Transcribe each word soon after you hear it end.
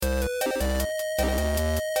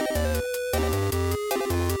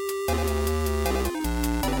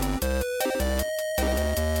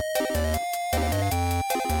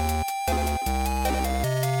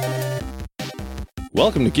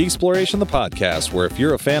Welcome to Geek Exploration, the podcast, where if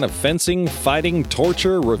you're a fan of fencing, fighting,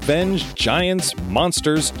 torture, revenge, giants,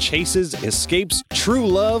 monsters, chases, escapes, true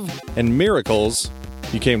love, and miracles,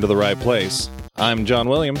 you came to the right place. I'm John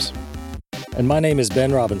Williams. And my name is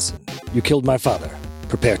Ben Robinson. You killed my father.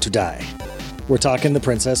 Prepare to die. We're talking The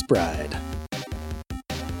Princess Bride.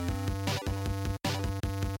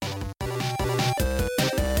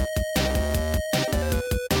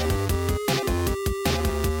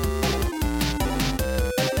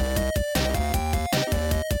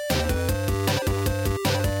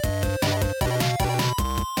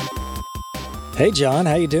 Hey, John,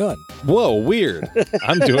 how you doing? Whoa, weird.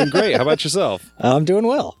 I'm doing great. How about yourself? I'm doing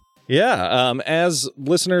well. Yeah, as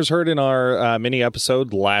listeners heard in our mini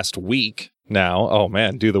episode last week now, oh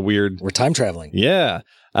man, do the weird... We're time traveling. Yeah,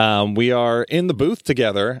 we are in the booth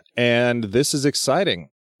together, and this is exciting.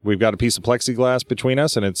 We've got a piece of plexiglass between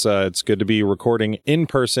us, and it's good to be recording in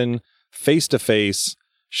person, face-to-face,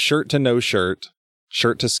 shirt to no shirt,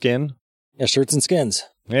 shirt to skin. Yeah, shirts and skins.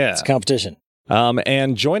 Yeah. It's a competition.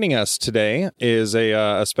 And joining us today is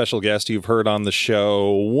a special guest you've heard on the show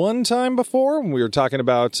one time before. We were talking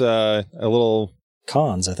about a little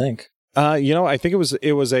cons, I think. I think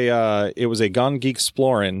it was a Gone Geek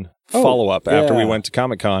Explorin' follow-up after we went to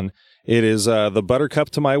Comic-Con. It is the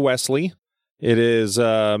Buttercup to my Wesley. It is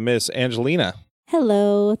Miss Angelina.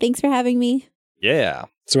 Hello. Thanks for having me. Yeah.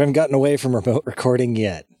 So we haven't gotten away from remote recording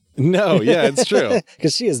yet. No, yeah, it's true.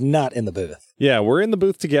 Because she is not in the booth. Yeah, we're in the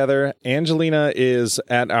booth together. Angelina is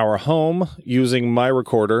at our home using my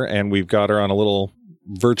recorder, and we've got her on a little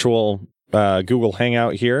virtual Google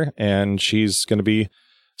Hangout here, and she's going to be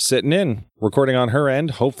sitting in, recording on her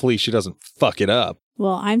end. Hopefully she doesn't fuck it up.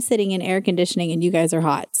 Well, I'm sitting in air conditioning, and you guys are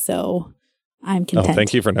hot, so I'm content. Oh,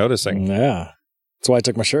 thank you for noticing. Yeah. That's why I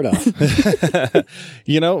took my shirt off.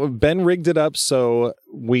 Ben rigged it up so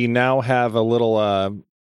we now have a little...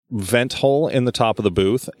 vent hole in the top of the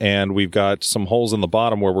booth, and we've got some holes in the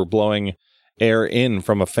bottom where we're blowing air in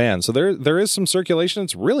from a fan. So there is some circulation.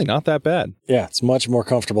 It's really not that bad. Yeah, it's much more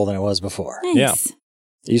comfortable than it was before. Nice. Yeah.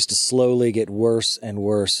 It used to slowly get worse and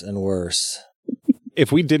worse and worse.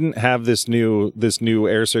 If we didn't have this new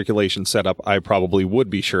air circulation setup, I probably would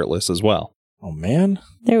be shirtless as well. Oh, man.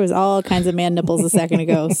 There was all kinds of man nipples a second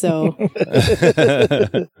ago, so...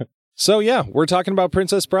 So, yeah, we're talking about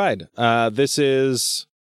Princess Bride. This is...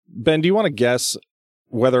 Ben, do you want to guess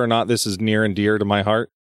whether or not this is near and dear to my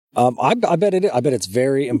heart? I bet it. I bet it's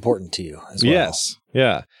very important to you as well. Yes.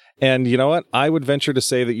 Yeah. And you know what? I would venture to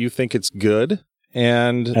say that you think it's good.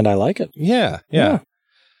 And I like it. Yeah.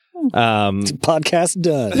 Podcast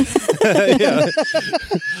done. Yeah.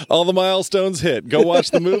 All the milestones hit. Go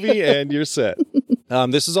watch the movie and you're set.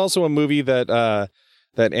 This is also a movie that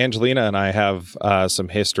Angelina and I have some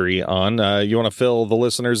history on. You want to fill the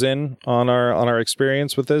listeners in on our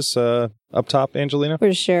experience with this up top, Angelina?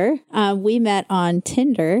 For sure. We met on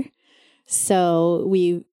Tinder, so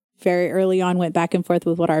we very early on went back and forth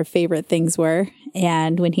with what our favorite things were.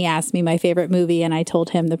 And when he asked me my favorite movie and I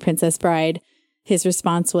told him The Princess Bride, his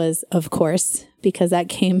response was, of course, because that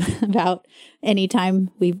came about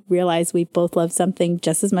anytime we realized we both loved something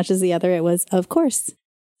just as much as the other. It was, of course.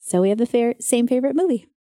 So we have the same favorite movie.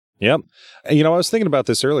 Yep. I was thinking about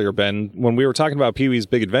this earlier, Ben, when we were talking about Pee-wee's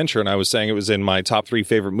Big Adventure, and I was saying it was in my top 3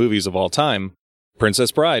 favorite movies of all time.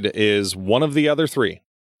 Princess Bride is one of the other 3.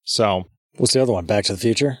 So... What's the other one? Back to the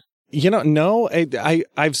Future? No,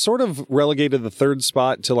 I've sort of relegated the third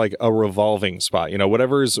spot to like a revolving spot.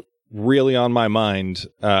 Whatever's really on my mind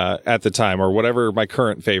at the time, or whatever my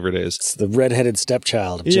current favorite is. It's the redheaded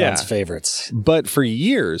stepchild of John's favorites. But for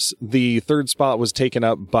years, the third spot was taken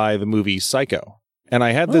up by the movie Psycho. And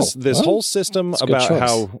I had this whole system about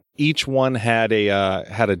how each one had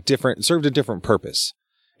served a different purpose.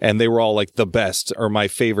 And they were all like the best or my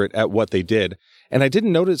favorite at what they did. And I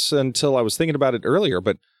didn't notice until I was thinking about it earlier,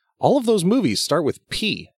 but all of those movies start with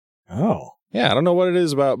P. Oh. Yeah, I don't know what it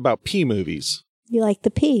is about P movies. You like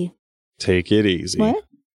the P. Take it easy.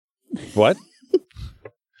 What?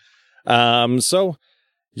 So,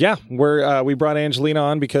 yeah, we brought Angelina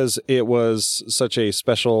on because it was such a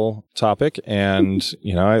special topic. And,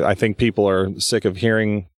 I think people are sick of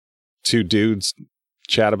hearing 2 dudes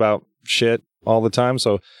chat about shit all the time.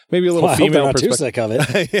 So maybe a little female perspective. Too sick of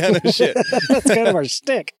it. Yeah, no shit. That's kind of our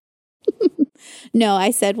shtick. No,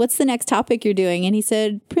 I said, what's the next topic you're doing? And he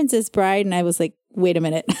said, Princess Bride. And I was like, wait a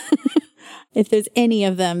minute. If there's any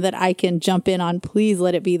of them that I can jump in on, please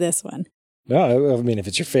let it be this one. No, I mean, if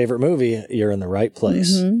it's your favorite movie, you're in the right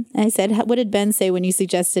place. Mm-hmm. I said, what did Ben say when you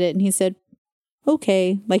suggested it? And he said,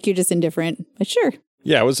 okay, like you're just indifferent. But sure,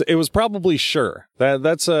 Yeah, it was probably sure.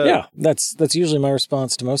 That's usually my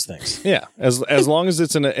response to most things. Yeah, as long as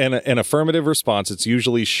it's an affirmative response, it's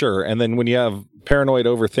usually sure. And then when you have paranoid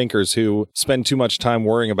overthinkers who spend too much time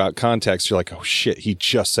worrying about context, you're like, oh shit, he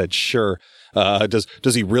just said sure.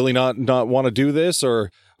 Does he really not want to do this, or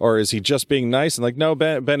is he just being nice? And like, no,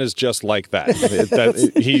 Ben is just like that.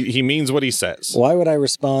 He means what he says. Why would I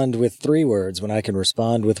respond with 3 words when I can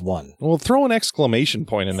respond with 1? Well, throw an exclamation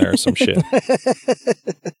point in there or some shit.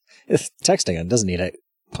 Texting it doesn't need a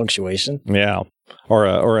punctuation. Yeah, or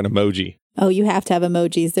an emoji. Oh, you have to have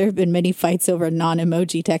emojis. There have been many fights over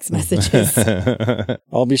non-emoji text messages.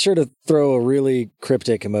 I'll be sure to throw a really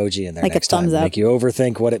cryptic emoji in there like next a thumbs time. Up. Make you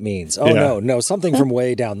overthink what it means. Oh, yeah. No, something from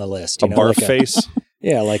way down the list. A barf face?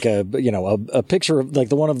 Yeah, like a picture of like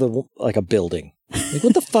the one of the like a building. Like,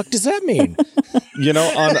 what the fuck does that mean?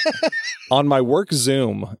 On my work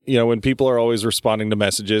Zoom, when people are always responding to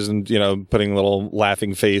messages and, putting little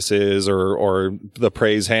laughing faces or the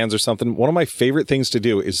praise hands or something, one of my favorite things to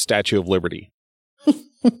do is Statue of Liberty.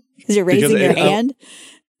 Because you're raising your hand?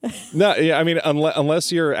 No, yeah, I mean,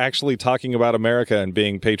 unless you're actually talking about America and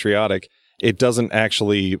being patriotic, it doesn't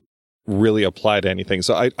actually really apply to anything.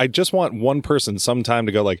 So I just want one person sometime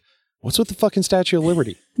to go like, what's with the fucking Statue of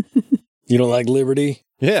Liberty? You don't like liberty?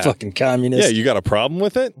 Yeah. Fucking communist. Yeah, you got a problem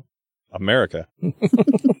with it? America.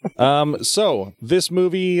 So this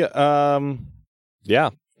movie, it's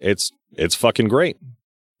fucking great.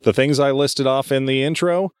 The things I listed off in the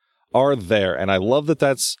intro are there. And I love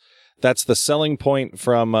that's the selling point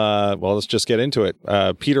from, let's just get into it.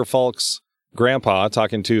 Peter Falk's grandpa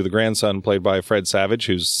talking to the grandson played by Fred Savage,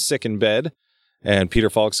 who's sick in bed. And Peter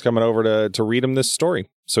Falk's coming over to read him this story.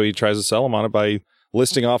 So he tries to sell him on it by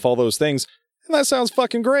listing off all those things. And that sounds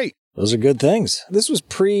fucking great. Those are good things. This was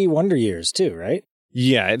pre-Wonder Years too, right?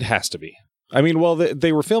 Yeah, it has to be. I mean, well,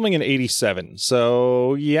 they were filming in 87.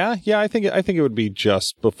 So yeah, I think it would be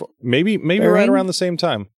just before, maybe right around the same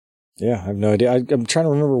time. Yeah, I have no idea. I'm trying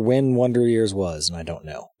to remember when Wonder Years was, and I don't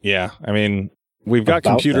know. Yeah, I mean, we've got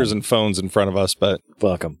computers and phones in front of us, but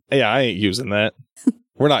welcome. Yeah, I ain't using that.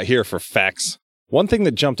 We're not here for facts. One thing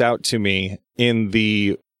that jumped out to me in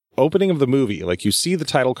the opening of the movie, like you see the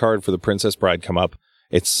title card for The Princess Bride come up,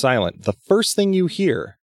 it's silent. The first thing you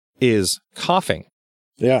hear is coughing.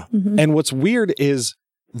 Yeah. Mm-hmm. And what's weird is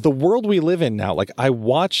the world we live in now, like I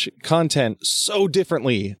watch content so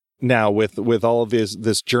differently now with all of this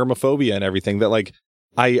germophobia and everything that like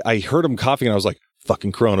I heard him coughing and I was like,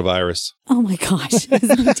 fucking coronavirus. Oh my gosh. It was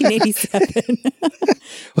 1987.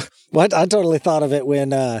 What? I totally thought of it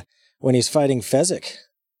when he's fighting Fezzik.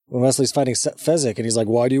 When Wesley's fighting Fezzik, and he's like,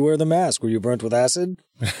 why do you wear the mask? Were you burnt with acid?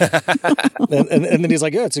 and then he's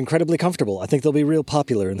like, yeah, it's incredibly comfortable. I think they'll be real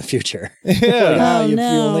popular in the future. Yeah. Like, you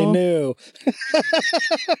only knew.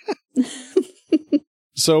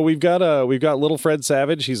 So we've got little Fred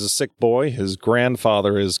Savage. He's a sick boy. His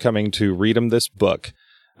grandfather is coming to read him this book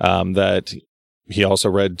that he also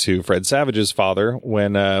read to Fred Savage's father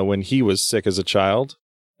when he was sick as a child.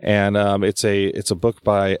 And it's a book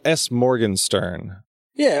by S. Morgenstern.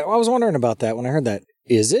 Yeah, I was wondering about that when I heard that.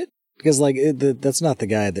 Is it? Because that's not the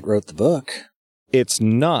guy that wrote the book. It's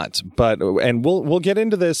not, and we'll get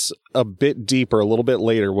into this a bit deeper a little bit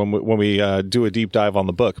later when we do a deep dive on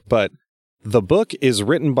the book. But the book is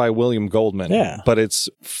written by William Goldman. Yeah. But it's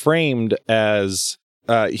framed as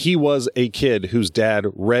he was a kid whose dad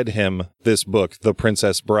read him this book, The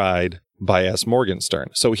Princess Bride by S. Morgenstern.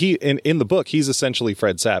 So he in the book he's essentially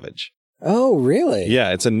Fred Savage. Oh, really?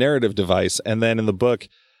 Yeah, it's a narrative device. And then in the book,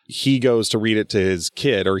 he goes to read it to his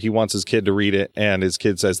kid, or he wants his kid to read it, and his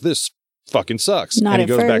kid says, this fucking sucks. Not and he at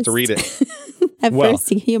goes first. back to read it. At first,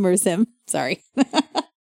 he humors him. Sorry.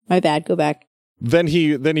 My bad. Go back. Then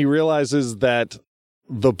he realizes that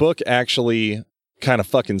the book actually kind of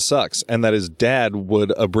fucking sucks, and that his dad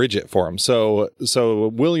would abridge it for him. So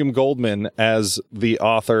William Goldman, as the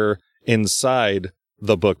author inside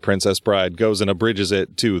the book Princess Bride, goes and abridges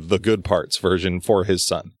it to the good parts version for his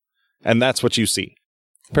son. And that's what you see.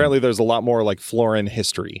 Apparently there's a lot more like Florin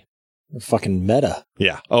history. Fucking meta.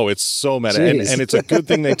 Yeah. Oh, it's so meta. And it's a good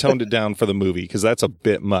thing they toned it down for the movie, because that's a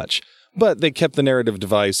bit much. But they kept the narrative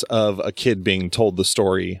device of a kid being told the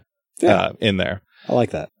story in there. I like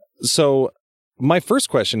that. So my first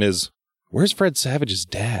question is, where's Fred Savage's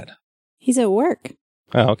dad? He's at work.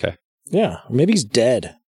 Oh, okay. Yeah. Maybe he's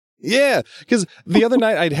dead. Yeah, because the other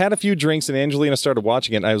night I'd had a few drinks and Angelina started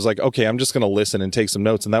watching it, and I was like, okay, I'm just going to listen and take some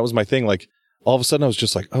notes. And that was my thing. Like, all of a sudden I was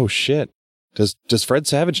just like, oh shit, does Fred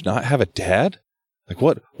Savage not have a dad? Like,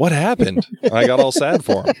 what happened? And I got all sad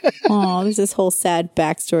for him. Oh, there's this whole sad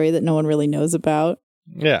backstory that no one really knows about.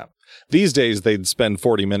 Yeah. These days they'd spend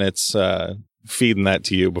 40 minutes feeding that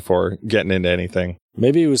to you before getting into anything.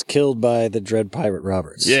 Maybe he was killed by the Dread Pirate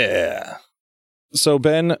Roberts. Yeah. So,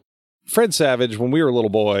 Ben, Fred Savage, when we were little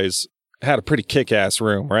boys, had a pretty kick-ass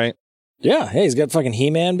room, right? Yeah. Hey, he's got fucking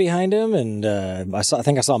He-Man behind him, and I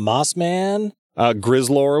think I saw Moss Man.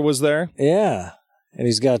 Grizzlor was there. Yeah. And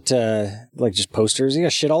he's got, just posters. He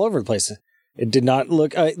got shit all over the place. It did not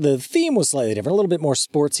look... the theme was slightly different, a little bit more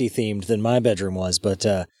sportsy themed than my bedroom was, but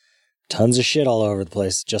tons of shit all over the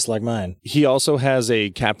place, just like mine. He also has a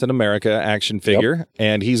Captain America action figure,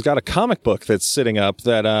 and he's got a comic book that's sitting up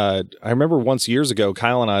that I remember once years ago,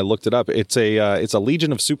 Kyle and I looked it up. It's a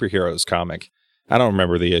Legion of Superheroes comic. I don't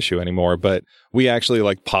remember the issue anymore, but we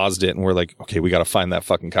actually paused it and we're like, okay, we got to find that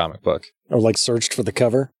fucking comic book. Or searched for the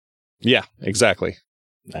cover? Yeah, exactly.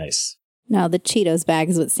 Nice. No, the Cheetos bag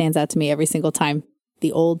is what stands out to me every single time.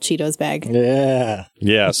 The old Cheetos bag. Yeah.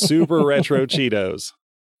 Yeah, super retro Cheetos.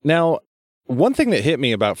 Now, one thing that hit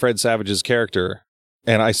me about Fred Savage's character,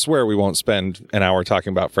 and I swear we won't spend an hour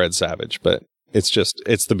talking about Fred Savage, but it's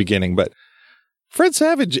the beginning, but Fred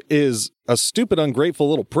Savage is a stupid, ungrateful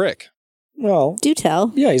little prick. Well, do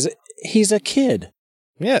tell. Yeah, he's a kid.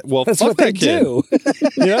 Yeah, well, that's fuck what that they kid.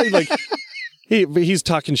 Do. He's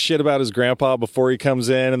talking shit about his grandpa before he comes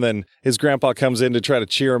in, and then his grandpa comes in to try to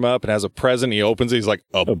cheer him up and has a present. He opens it. He's like,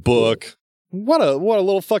 a book. What a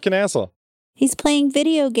little fucking asshole. He's playing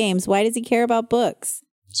video games. Why does he care about books?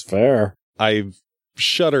 It's fair. I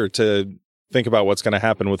shudder to think about what's going to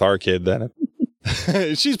happen with our kid then.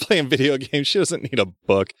 She's playing video games. She doesn't need a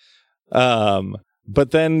book.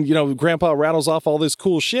 But then, grandpa rattles off all this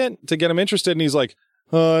cool shit to get him interested, and he's like,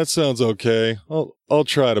 oh, that sounds okay. I'll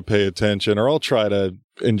try to pay attention, or I'll try to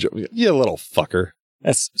enjoy. You little fucker.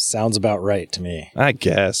 That sounds about right to me. I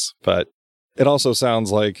guess, but it also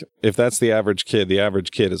sounds like if that's the average kid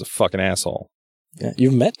is a fucking asshole. Yeah,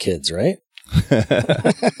 you've met kids, right?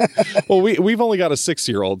 Well, we've only got a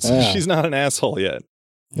 6-year-old, so she's not an asshole yet.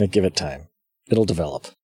 Give it time. It'll develop.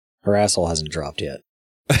 Her asshole hasn't dropped yet.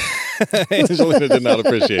 Angelina did not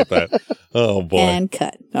appreciate that. Oh, boy. And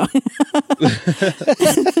cut. No.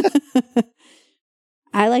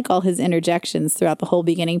 I like all his interjections throughout the whole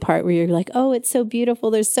beginning part where you're like, oh, it's so beautiful.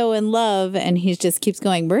 They're so in love. And he just keeps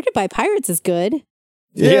going, murdered by pirates is good.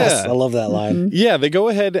 Yeah. Yes, I love that line. Mm-hmm. Yeah, they go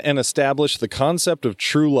ahead and establish the concept of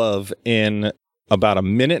true love in about a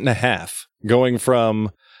minute and a half, going from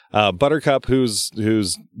Buttercup, who's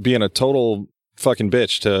being a total fucking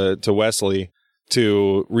bitch to Wesley,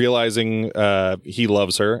 to realizing he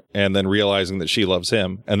loves her, and then realizing that she loves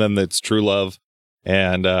him, and then it's true love,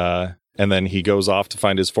 and then he goes off to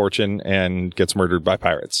find his fortune and gets murdered by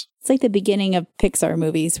pirates. It's like the beginning of Pixar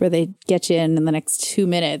movies where they get you in the next 2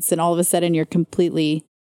 minutes, and all of a sudden you're completely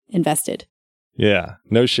invested. Yeah,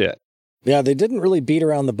 no shit. Yeah, they didn't really beat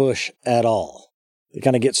around the bush at all. They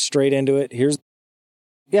kind of get straight into it.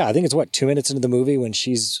 I think it's 2 minutes into the movie when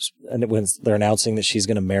they're announcing that she's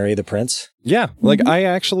going to marry the prince. Yeah, I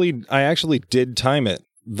actually did time it.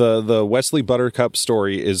 The Wesley Buttercup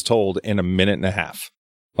story is told in a minute and a half.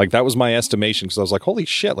 That was my estimation, because I was like, holy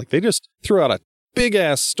shit, they just threw out a big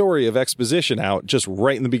ass story of exposition out just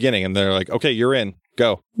right in the beginning, and they're like, okay, you're in,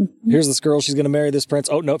 go. Here's this girl, she's going to marry this prince.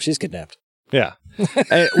 Oh, nope, she's kidnapped. Yeah.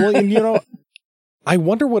 I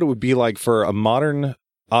wonder what it would be like for a modern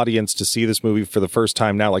audience to see this movie for the first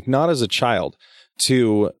time now, not as a child,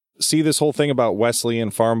 to see this whole thing about Wesley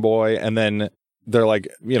and Farm Boy, and then they're a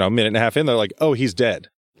minute and a half in, they're like, oh, he's dead.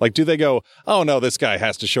 Do they go, oh no, this guy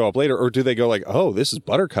has to show up later, or do they go oh, this is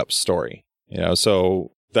Buttercup's story,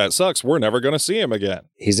 so that sucks, we're never going to see him again.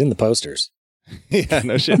 He's in the posters. Yeah,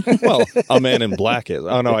 no shit. Well, A Man in Black is.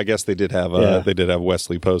 Oh no, I guess they did have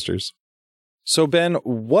Wesley posters. So Ben,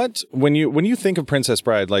 when you think of Princess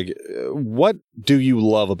Bride, what do you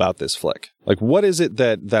love about this flick? What is it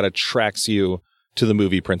that attracts you to the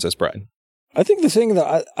movie Princess Bride? I think the thing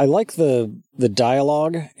that I like the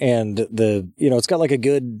dialogue, and it's got a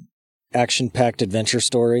good action-packed adventure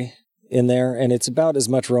story in there, and it's about as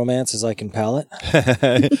much romance as I can palate.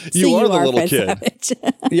 you are the little kid.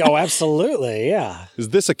 Oh, absolutely, yeah. Is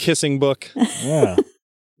this a kissing book? Yeah.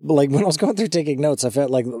 When I was going through taking notes, I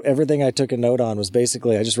felt like everything I took a note on was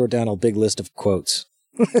basically, I just wrote down a big list of quotes.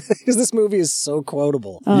 Because this movie is so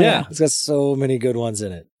quotable. Oh, yeah. It's got so many good ones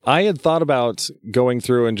in it. I had thought about going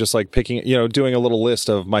through and just picking, doing a little list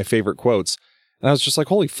of my favorite quotes. And I was just like,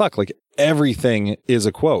 holy fuck, everything is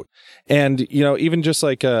a quote. And, even just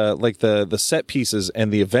the set pieces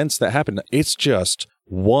and the events that happen, it's just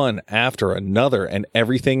one after another, and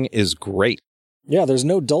everything is great. Yeah, there's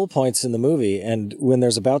no dull points in the movie. And when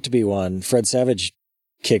there's about to be one, Fred Savage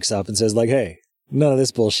kicks up and says hey, none of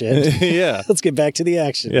this bullshit. Yeah. Let's get back to the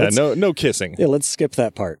action. Yeah, no kissing. Yeah, let's skip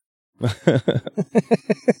that part.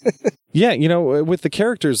 Yeah, you know, with the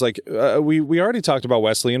characters, like we already talked about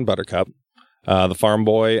Wesley and Buttercup, the farm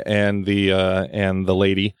boy and the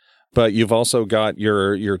lady, but you've also got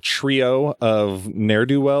your trio of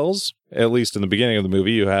ne'er-do-wells. At least in the beginning of the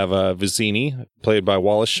movie, you have Vizzini, played by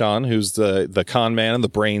Wallace Shawn, who's the con man and the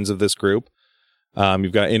brains of this group.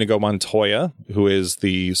 You've got Inigo Montoya, who is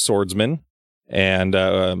the swordsman, and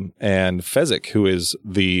Fezzik, who is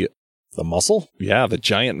the muscle. Yeah, the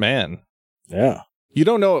giant man. Yeah. You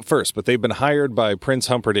don't know at first, but they've been hired by Prince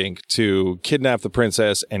Humperdinck to kidnap the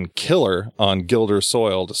princess and kill her on Gilder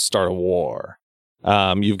soil to start a war.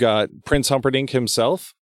 You've got Prince Humperdinck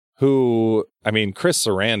himself, who, I mean, Chris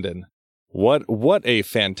Sarandon. What a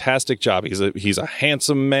fantastic job. He's a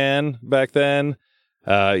handsome man back then.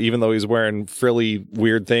 Even though he's wearing frilly,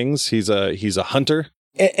 weird things, he's a hunter.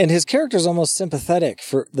 And his character's almost sympathetic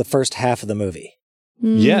for the first half of the movie.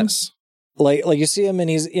 Yes. Like you see him and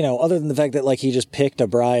he's, other than the fact that like he just picked a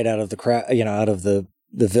bride out of the out of the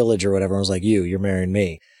village or whatever and was like, you're marrying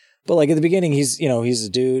me. But like at the beginning, he's a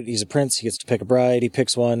dude, he's a prince, he gets to pick a bride, he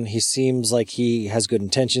picks one. He seems like he has good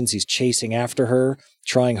intentions. He's chasing after her,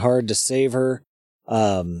 trying hard to save her.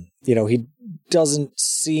 He doesn't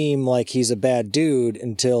seem like he's a bad dude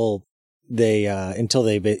until they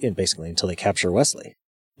capture Wesley.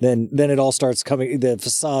 Then it all starts coming. The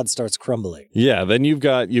facade starts crumbling. Yeah. Then you've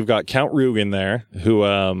got Count Rugen there, who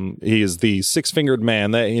he is the six-fingered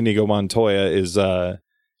man that Inigo Montoya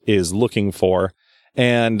is looking for,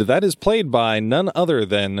 and that is played by none other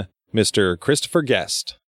than Mr. Christopher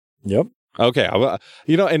Guest. Yep. Okay.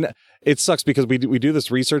 And it sucks because we do this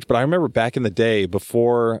research, but I remember back in the day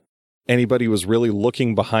before anybody was really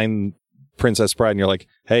looking behind Princess Bride, and you're like,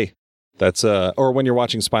 hey. That's or when you're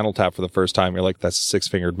watching Spinal Tap for the first time, you're like, that's a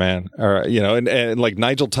six-fingered man, or and like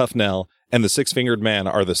Nigel Tufnell and the six-fingered man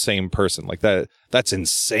are the same person. Like that's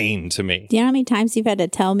insane to me. Do you know how many times you've had to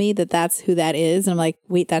tell me that that's who that is? And I'm like,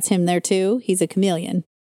 wait, that's him there too? He's a chameleon.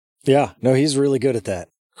 Yeah, no, he's really good at that.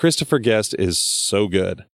 Christopher Guest is so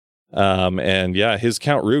good. And yeah, his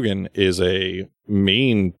Count Rugen is a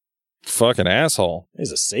mean fucking asshole.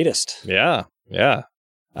 He's a sadist. Yeah.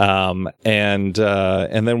 And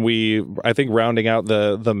then I think rounding out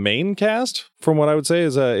the main cast, from what I would say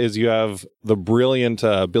is you have the brilliant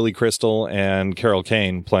Billy Crystal and Carol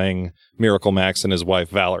Kane playing Miracle Max and his wife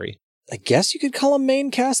Valerie. I guess you could call them main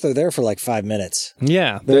cast. They're there for like 5 minutes.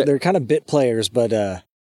 Yeah, they're kind of bit players, but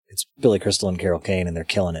it's Billy Crystal and Carol Kane, and they're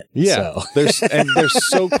killing it. Yeah, so. they're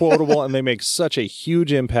so quotable, and they make such a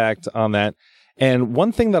huge impact on that. And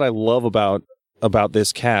one thing that I love about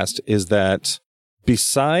this cast is that,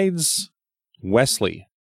 besides Wesley,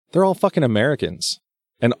 they're all fucking Americans.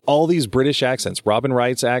 And all these British accents. Robin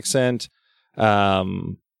Wright's accent.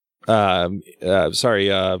 Mandy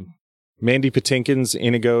Patinkin's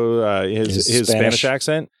Inigo, his Spanish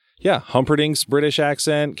accent. Yeah, Humperdinck's British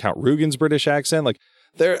accent. Count Rugen's British accent. Like,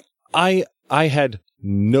 I had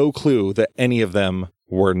no clue that any of them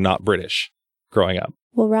were not British growing up.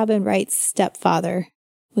 Well, Robin Wright's stepfather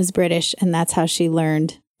was British, and that's how she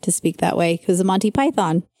learned to speak that way, because of Monty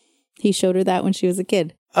Python. He showed her that when she was a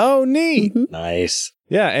kid. Oh, neat. Mm-hmm. Nice.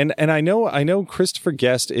 Yeah, and I know Christopher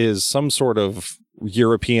Guest is some sort of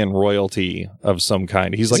European royalty of some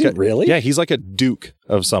kind. He's like really? Yeah, he's like a duke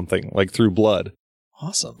of something, like through blood.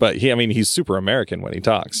 Awesome. But he's super American when he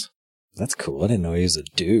talks. That's cool. I didn't know he was a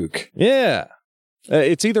duke. Yeah.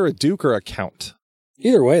 It's either a duke or a count.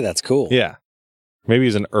 Either way, that's cool. Yeah. Maybe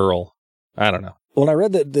he's an earl. I don't know. When I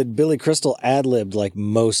read that Billy Crystal ad-libbed like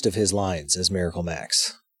most of his lines as Miracle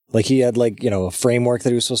Max. Like he had like, a framework that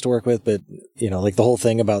he was supposed to work with, but like the whole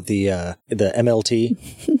thing about the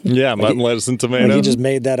MLT. Yeah, mutton, lettuce, and tomato. Like he just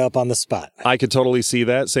made that up on the spot. I could totally see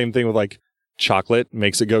that. Same thing with like chocolate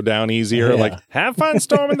makes it go down easier. Yeah. Like, have fun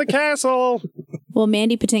storming the castle. Well,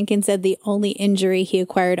 Mandy Patinkin said the only injury he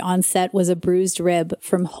acquired on set was a bruised rib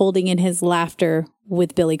from holding in his laughter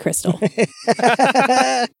with Billy Crystal.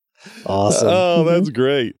 Awesome. Oh, that's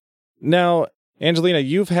great. Now, Angelina,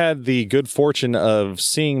 you've had the good fortune of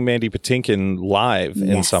seeing Mandy Patinkin live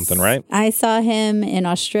in something, right? I saw him in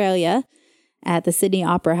Australia at the Sydney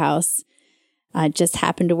Opera House. Just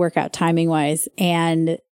happened to work out timing-wise,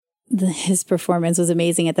 and his performance was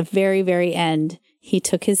amazing. At the very, very end, he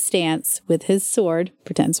took his stance with his sword,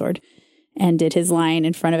 pretend sword, and did his line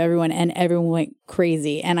in front of everyone, and everyone went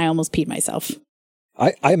crazy, and I almost peed myself.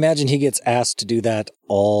 I imagine he gets asked to do that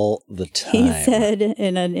all the time. He said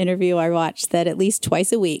in an interview I watched that at least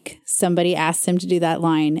twice a week, somebody asks him to do that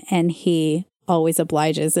line, and he always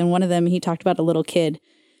obliges. And one of them, he talked about a little kid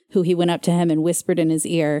who he went up to him and whispered in his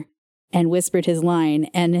ear and whispered his line.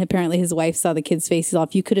 And apparently his wife saw the kid's face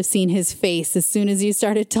off. You could have seen his face as soon as you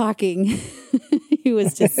started talking. He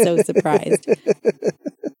was just so surprised.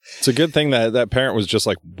 It's a good thing that that parent was just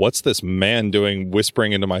like, what's this man doing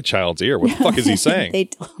whispering into my child's ear? What the fuck is he saying? They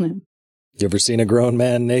told him. You ever seen a grown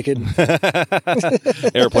man naked?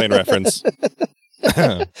 Airplane reference.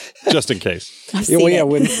 Just in case.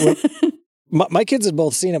 When my kids had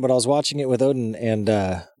both seen it, but I was watching it with Odin,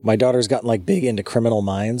 and my daughter's gotten like big into Criminal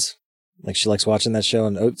Minds. Like she likes watching that show,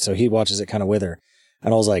 and so he watches it kind of with her.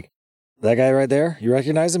 And I was like, that guy right there, you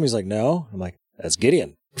recognize him? He's like, no. I'm like, that's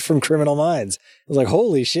Gideon from Criminal Minds. I was like,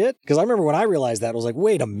 holy shit. Because I remember when I realized that, I was like,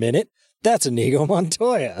 wait a minute. That's Inigo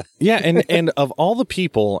Montoya. Yeah, and of all the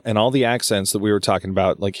people and all the accents that we were talking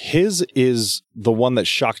about, like his is the one that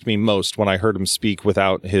shocked me most when I heard him speak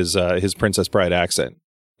without his Princess Bride accent.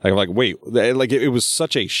 Like, I'm like, wait, like it was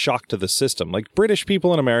such a shock to the system. Like British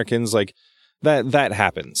people and Americans, like that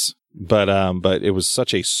happens. But it was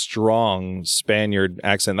such a strong Spaniard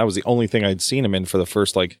accent. That was the only thing I'd seen him in for the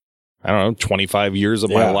first, like, I don't know, 25 years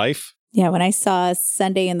of my life. Yeah, when I saw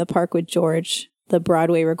Sunday in the Park with George, the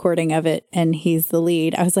Broadway recording of it, and he's the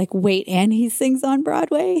lead, I was like, wait, and he sings on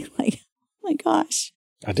Broadway? Like, oh my gosh.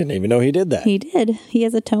 I didn't even know he did that. He did. He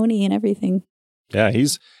has a Tony and everything. Yeah,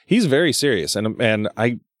 he's very serious. And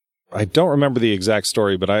I don't remember the exact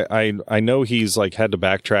story, but I know he's like had to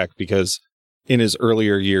backtrack because in his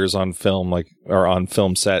earlier years on film, like, or on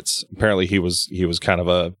film sets, apparently he was kind of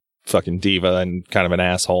a fucking diva and kind of an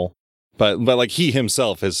asshole. But like he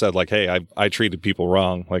himself has said, like, hey, I treated people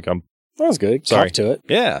wrong. Like, that was good. Sorry. Talk to it.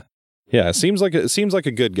 Yeah. It seems like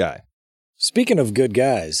a good guy. Speaking of good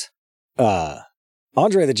guys,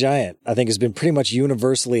 Andre the Giant, I think, has been pretty much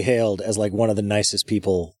universally hailed as like one of the nicest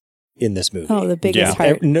people in this movie. Oh, the biggest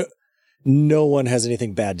heart. No one has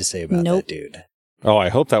anything bad to say about that dude. Oh, I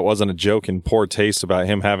hope that wasn't a joke in poor taste about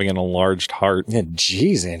him having an enlarged heart. Yeah,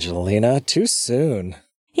 geez, Angelina, too soon.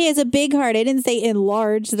 He has a big heart. I didn't say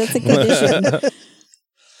enlarged. That's a condition.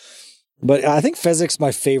 But I think Fezzik's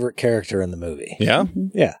my favorite character in the movie. Yeah? Mm-hmm.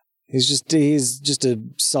 Yeah. He's just a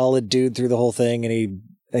solid dude through the whole thing, and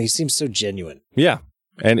he seems so genuine. Yeah.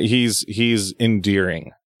 And he's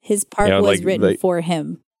endearing. His part was written for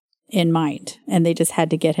him in mind, and they just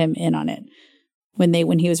had to get him in on it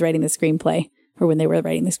when he was writing the screenplay, or when they were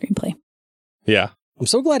writing the screenplay. Yeah. I'm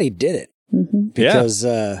so glad he did it. Mm-hmm. Because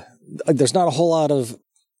there's not a whole lot of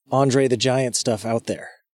Andre the Giant stuff out there.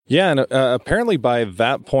 Yeah, and apparently by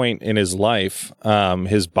that point in his life,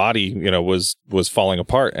 his body, was falling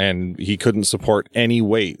apart, and he couldn't support any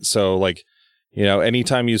weight. So, like,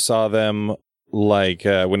 anytime you saw them, like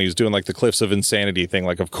when he was doing like the Cliffs of Insanity thing,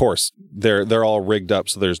 like, of course they're all rigged up,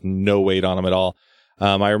 so there's no weight on him at all.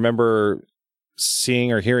 I remember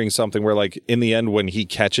seeing or hearing something where, like, in the end when he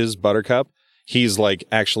catches Buttercup, he's like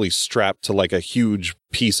actually strapped to like a huge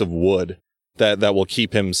piece of wood that will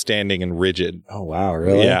keep him standing and rigid. Oh, wow.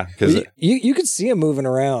 Really? Yeah. Because you could see him moving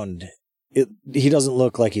around. He doesn't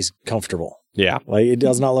look like he's comfortable. Yeah. Like, it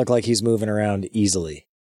does not look like he's moving around easily.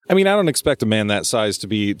 I mean, I don't expect a man that size to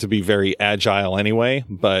be very agile anyway,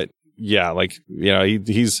 but yeah, like,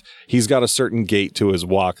 he's got a certain gait to his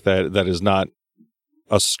walk that is not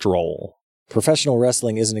a stroll. Professional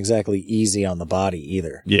wrestling isn't exactly easy on the body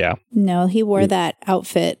either. Yeah. No, he wore that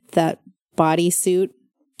outfit, that bodysuit,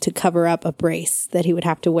 to cover up a brace that he would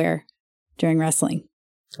have to wear during wrestling.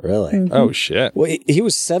 Really? Mm-hmm. Oh, shit. Well, he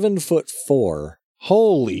was 7'4".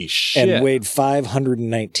 Holy shit. And weighed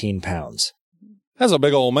 519 pounds. That's a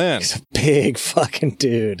big old man. He's a big fucking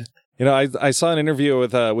dude. I saw an interview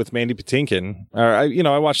with Mandy Patinkin.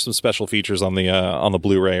 I watched some special features on the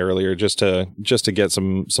Blu-ray earlier just to get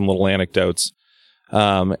some little anecdotes.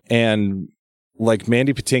 And like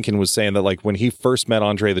Mandy Patinkin was saying that, like, when he first met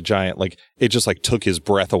Andre the Giant, like, it just like took his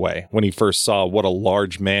breath away when he first saw what a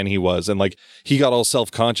large man he was. And like, he got all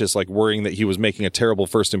self-conscious, like worrying that he was making a terrible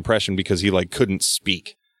first impression because he like couldn't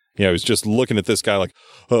speak. He was just looking at this guy like,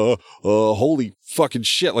 holy fucking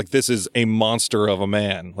shit. Like, this is a monster of a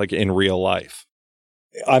man, like, in real life.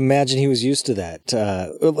 I imagine he was used to that.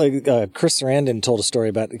 Chris Sarandon told a story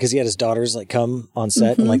about, because he had his daughters like come on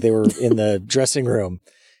set, and like they were in the dressing room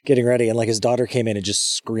getting ready, and like his daughter came in and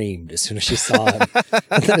just screamed as soon as she saw him.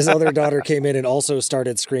 And then his other daughter came in and also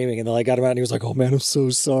started screaming, and they like got him out, and he was like, oh man, I'm so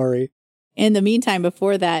sorry. In the meantime,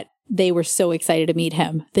 before that, they were so excited to meet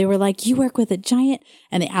him. They were like, you work with a giant?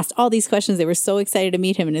 And they asked all these questions. They were so excited to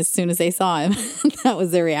meet him. And as soon as they saw him, that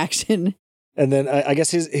was their reaction. And then I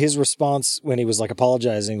guess his response when he was like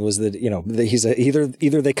apologizing was that, that he's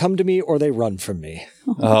either they come to me or they run from me.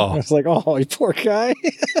 Oh, I was like, oh, you poor guy.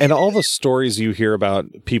 And all the stories you hear about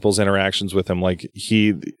people's interactions with him, like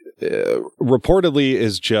reportedly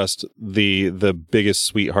is just the biggest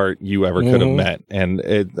sweetheart you ever could have met. And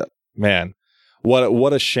man,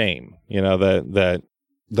 what a shame, that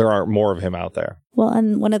there aren't more of him out there. Well,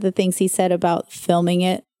 and one of the things he said about filming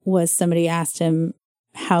it was somebody asked him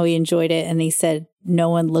how he enjoyed it, and he said, "No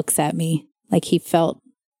one looks at me." Like he felt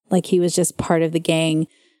like he was just part of the gang.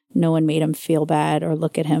 No one made him feel bad or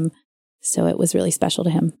look at him. So it was really special to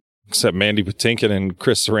him. Except Mandy Patinkin and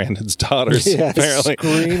Chris Sarandon's daughters, apparently.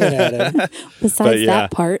 Screaming at him. Besides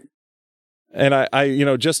that part. And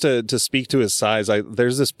I just to speak to his size,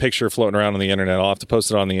 there's this picture floating around on the internet. I'll have to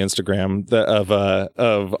post it on the Instagram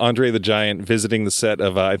of Andre the Giant visiting the set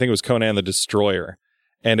of I think it was Conan the Destroyer,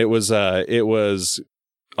 and it was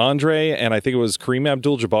Andre, and I think it was Kareem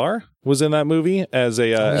Abdul-Jabbar was in that movie as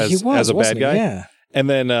a bad guy. Yeah. And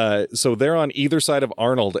then so they're on either side of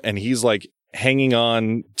Arnold, and he's like hanging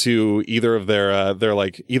on to either of their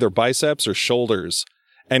like either biceps or shoulders.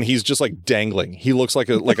 And he's just like dangling. He looks like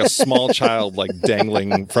a small child, like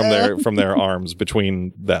dangling from their arms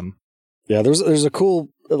between them. Yeah, there's a cool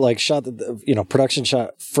like shot that production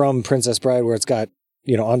shot from Princess Bride where it's got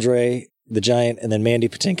Andre the Giant and then Mandy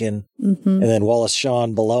Patinkin and then Wallace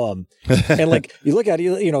Shawn below him. And like you look at it,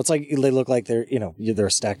 it's like they look like they're they're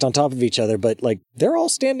stacked on top of each other, but like they're all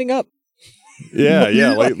standing up.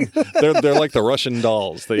 Yeah, like they're like the Russian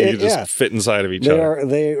dolls that you just fit inside of each other.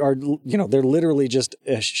 They are they're literally just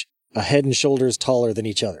a head and shoulders taller than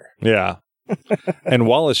each other. Yeah. And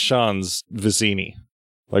Wallace Shawn's Vicini.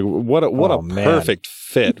 Like what a perfect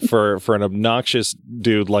fit for an obnoxious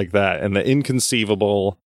dude like that, and the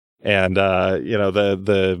inconceivable and I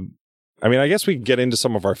guess we can get into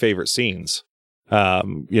some of our favorite scenes.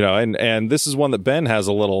 And this is one that Ben has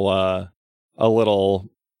a little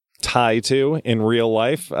tie to in real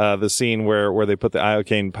life, the scene where they put the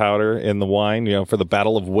iocane powder in the wine, for the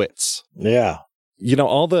Battle of Wits. Yeah.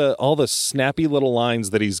 All the snappy little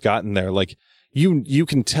lines that he's gotten there, like you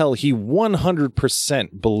can tell he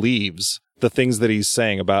 100% believes the things that he's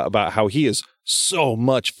saying about how he is so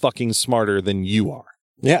much fucking smarter than you are.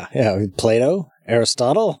 Yeah. Plato,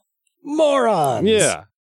 Aristotle, morons. Yeah.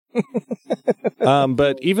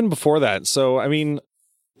 But even before that, so I mean,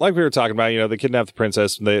 like we were talking about, they kidnapped the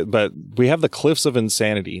princess, but we have the Cliffs of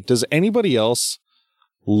Insanity. Does anybody else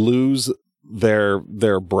lose their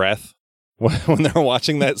breath when they're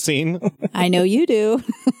watching that scene? I know you do.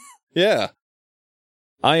 Yeah.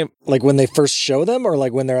 I am like when they first show them, or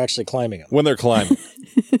like when they're actually climbing them? When they're climbing.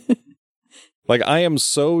 Like I am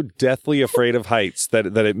so deathly afraid of heights that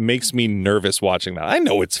it makes me nervous watching that. I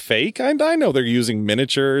know it's fake. I know they're using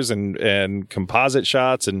miniatures and composite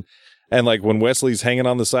shots and like when Wesley's hanging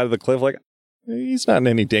on the side of the cliff, like he's not in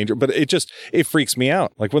any danger, but it freaks me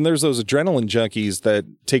out. Like when there's those adrenaline junkies that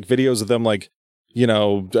take videos of them, like,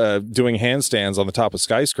 doing handstands on the top of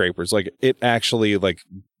skyscrapers, like it actually like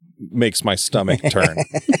makes my stomach turn.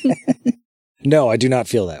 No, I do not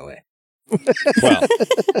feel that way. Well,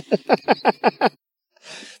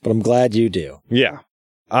 but I'm glad you do. Yeah.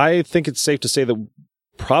 I think it's safe to say that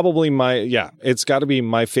probably it's got to be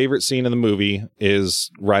my favorite scene in the movie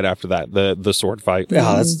is right after that, the sword fight.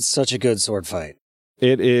 Yeah, that's such a good sword fight.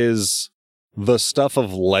 It is the stuff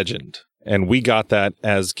of legend, and we got that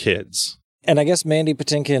as kids. And I guess Mandy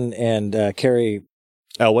Patinkin and Carrie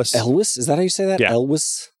Elwes. Is that how you say that? Yeah.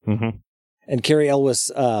 Elwes? Mm-hmm. And Carrie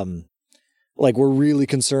Elwes, like we're really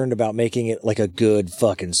concerned about making it like a good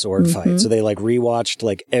fucking sword fight. So they like rewatched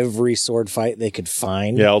like every sword fight they could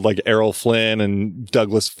find. Yeah, like Errol Flynn and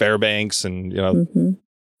Douglas Fairbanks and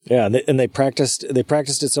Yeah, and they practiced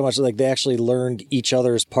it so much like they actually learned each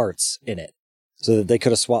other's parts in it so that they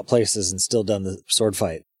could have swapped places and still done the sword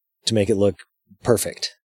fight to make it look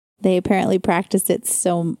perfect. They apparently practiced it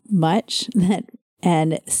so much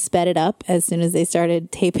and sped it up as soon as they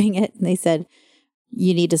started taping it. And they said,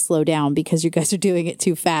 you need to slow down because you guys are doing it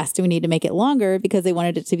too fast. And we need to make it longer because they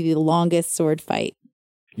wanted it to be the longest sword fight.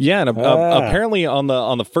 Yeah. And apparently on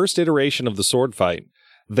the first iteration of the sword fight,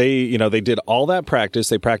 they did all that practice.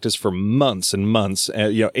 They practiced for months and months,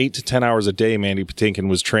 8 to 10 hours a day. Mandy Patinkin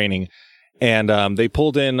was training. And they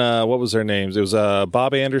pulled in, what was their names? It was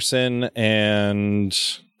Bob Anderson and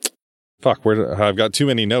I've got too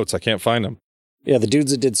many notes. I can't find them. Yeah, the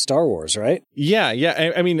dudes that did Star Wars, right?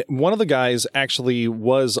 Yeah. I mean, one of the guys actually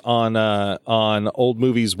was on old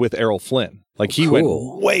movies with Errol Flynn. Like he went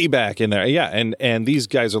way back in there. Yeah, and these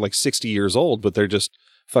guys are like 60 years old, but they're just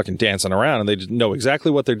fucking dancing around and they just know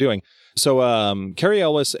exactly what they're doing. So Carrie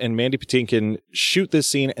Elwes and Mandy Patinkin shoot this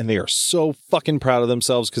scene and they are so fucking proud of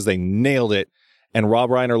themselves because they nailed it. And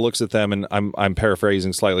Rob Reiner looks at them and I'm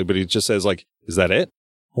paraphrasing slightly, but he just says like, "Is that it?"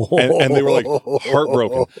 And they were like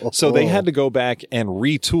heartbroken. So they had to go back and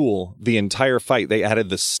retool the entire fight. They added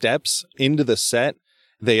the steps into the set.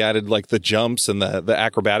 They added like the jumps and the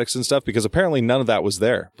acrobatics and stuff because apparently none of that was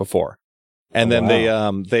there before. And then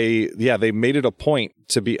they made it a point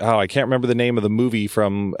to be, I can't remember the name of the movie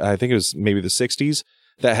from, I think it was maybe the 60s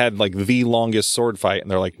that had like the longest sword fight.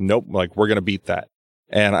 And they're like, nope, like we're going to beat that.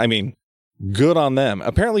 And I mean, good on them.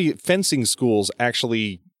 Apparently fencing schools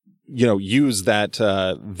actually, use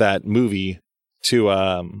that movie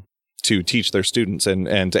to teach their students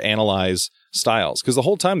and to analyze styles. Because the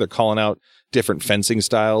whole time they're calling out different fencing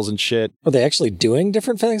styles and shit. Are they actually doing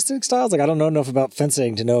different fencing styles? Like, I don't know enough about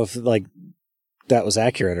fencing to know if like that was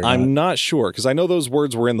accurate or not. I'm not sure because I know those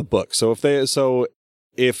words were in the book. So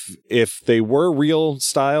if they were real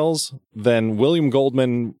styles, then William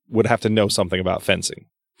Goldman would have to know something about fencing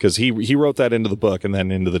because he wrote that into the book and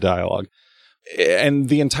then into the dialogue. And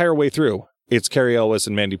the entire way through, it's Cary Elwes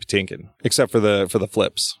and Mandy Patinkin, except for the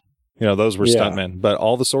flips. Those were stuntmen, but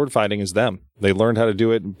all the sword fighting is them. They learned how to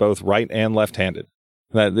do it both right and left-handed.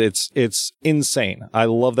 It's insane. I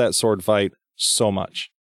love that sword fight so much.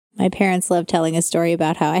 My parents loved telling a story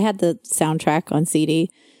about how I had the soundtrack on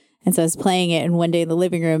CD, and so I was playing it, and one day in the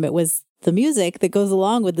living room, it was the music that goes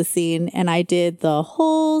along with the scene, and I did the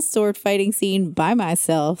whole sword fighting scene by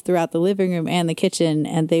myself throughout the living room and the kitchen,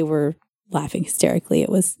 and they were laughing hysterically. It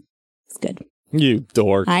was good. You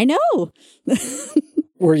dork. I know.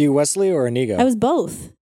 Were you Wesley or Inigo? I was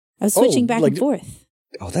both. I was switching back and forth.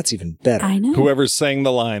 Oh, that's even better. I know. Whoever sang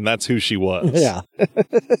the line, that's who she was. Yeah.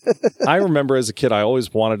 I remember as a kid, I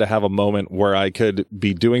always wanted to have a moment where I could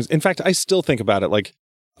be doing... In fact, I still think about it. Like,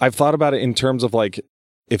 I've thought about it in terms of like,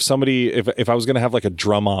 if I was going to have like a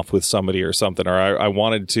drum off with somebody or something, or I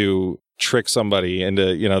wanted to trick somebody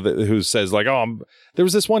into, who says like, there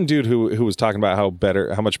was this one dude who was talking about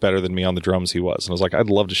how much better than me on the drums he was. And I was like, I'd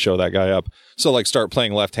love to show that guy up. So like start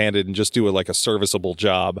playing left-handed and just do like a serviceable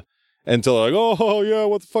job until like, oh yeah,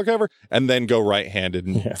 what the fuck ever. And then go right-handed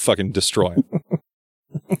and fucking destroy him.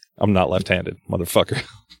 I'm not left-handed, motherfucker.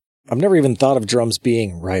 I've never even thought of drums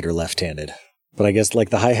being right or left-handed. But I guess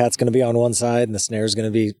like the hi-hat's going to be on one side and the snare's going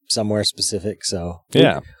to be somewhere specific. So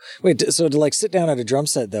yeah. Wait, so to like sit down at a drum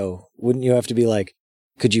set though, wouldn't you have to be like,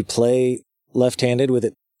 could you play left-handed with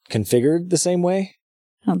it configured the same way?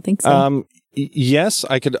 I don't think so. Yes,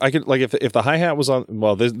 I could like if the hi-hat was on,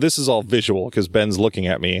 well, this is all visual because Ben's looking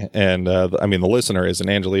at me and I mean the listener is and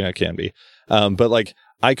Angelina can be. But like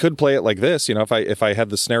I could play it like this, if I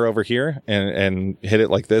had the snare over here and hit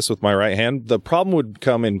it like this with my right hand. The problem would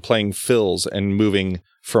come in playing fills and moving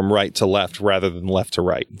from right to left rather than left to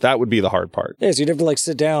right. That would be the hard part. Yeah, so you'd have to like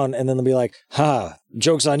sit down and then they'll be like,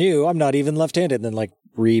 joke's on you, I'm not even left-handed, and then like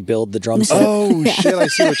rebuild the drum set. Oh shit, I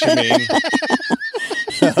see what you mean.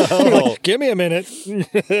 Like, give me a minute.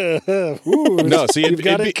 Ooh, no, see, you've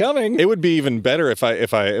got it coming. It would be even better if I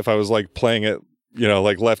was like playing it,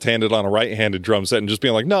 like left-handed on a right-handed drum set and just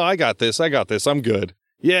being like, no, I got this, I'm good.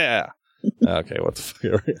 Yeah. Okay, what the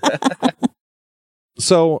fuck?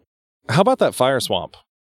 So, how about that fire swamp?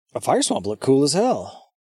 A fire swamp looked cool as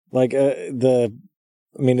hell. Like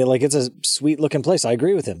it's a sweet looking place. I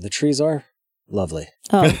agree with him. The trees are lovely.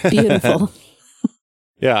 Oh, beautiful.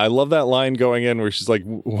 Yeah, I love that line going in where she's like,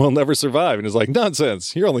 we'll never survive. And it's like,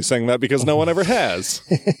 nonsense. You're only saying that because no one ever has.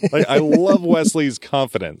 Like, I love Wesley's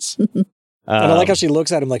confidence. And I like how she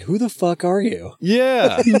looks at him like, who the fuck are you?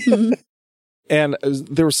 Yeah. And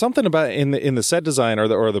there was something about in the set design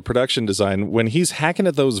or the production design when he's hacking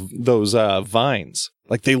at those vines.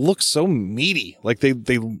 Like, they look so meaty. Like,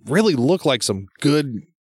 they really look like some good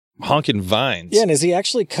honking vines. Yeah, and is he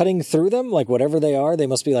actually cutting through them? Like whatever they are, they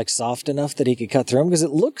must be like soft enough that he could cut through them, because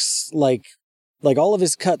it looks like all of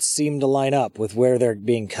his cuts seem to line up with where they're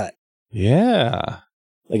being cut. Yeah.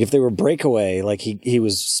 Like if they were breakaway, like he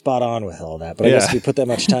was spot on with all that. But I guess if you put that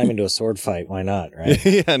much time into a sword fight, why not, right?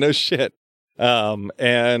 Yeah, no shit.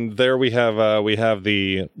 And there we have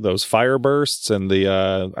those fire bursts and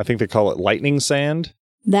the I think they call it lightning sand.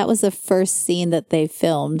 That was the first scene that they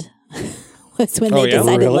filmed. Was when they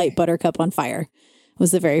decided to light Buttercup on fire. It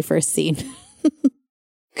was the very first scene.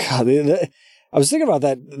 God, I was thinking about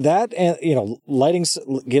that and lighting,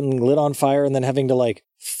 getting lit on fire and then having to like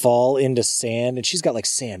fall into sand, and she's got like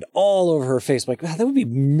sand all over her face. I'm like, that would be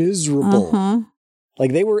miserable. Uh-huh.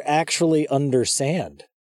 Like they were actually under sand.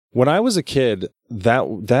 When I was a kid,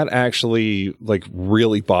 that actually like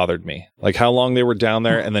really bothered me. Like how long they were down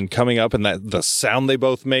there and then coming up, and the sound they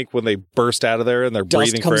both make when they burst out of there and they're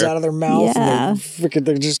breathing. Dust comes out of their mouth. Yeah. And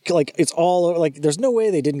they're just like, it's all like, there's no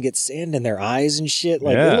way they didn't get sand in their eyes and shit.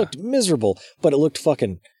 Like it looked miserable, but it looked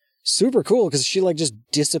fucking super cool because she like just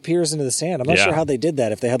disappears into the sand. I'm not sure how they did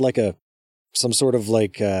that. If they had like some sort of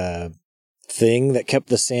like thing that kept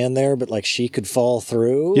the sand there, but like she could fall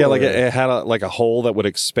through. Yeah, like it had a hole that would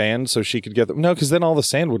expand so she could get them. No, because then all the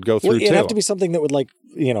sand would go through too. It'd have to be something that would like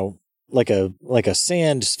like a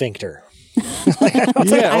sand sphincter.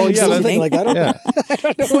 Something like that. I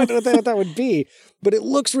don't know what that would be, but it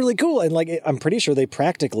looks really cool. And like I'm pretty sure they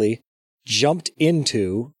practically jumped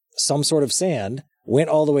into some sort of sand, went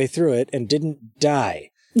all the way through it, and didn't die.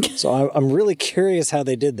 So I'm really curious how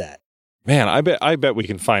they did that. Man, I bet we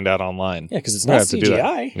can find out online. Yeah, because it's not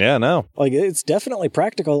CGI. Yeah, no. Like it's definitely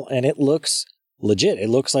practical, and it looks legit. It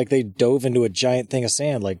looks like they dove into a giant thing of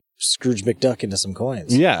sand, like Scrooge McDuck into some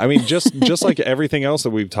coins. Yeah, I mean, just like everything else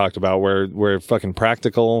that we've talked about, where fucking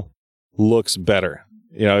practical looks better.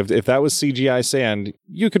 You know, if that was CGI sand,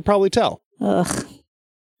 you could probably tell. Ugh.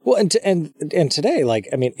 Well, and today, like,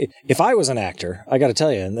 I mean, if I was an actor, I got to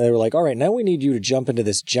tell you, and they were like, all right, now we need you to jump into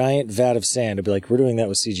this giant vat of sand. I'd be like, we're doing that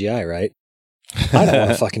with CGI, right? I don't want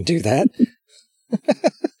to fucking do that.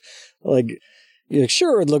 Like,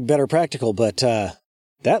 sure, it'd look better practical, but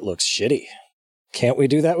that looks shitty. Can't we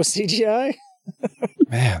do that with CGI?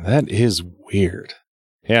 Man, that is weird.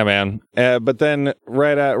 Yeah, man. But then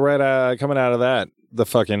right coming out of that, the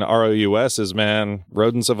fucking ROUSs, man,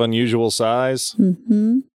 rodents of unusual size.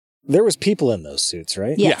 Mm-hmm. There was people in those suits,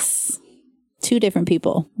 right? Yes. Yeah. 2 different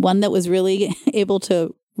people. One that was really able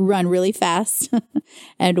to run really fast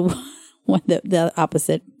and one the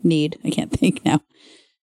opposite need. I can't think now.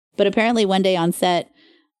 But apparently one day on set,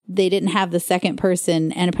 they didn't have the second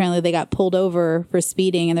person, and apparently they got pulled over for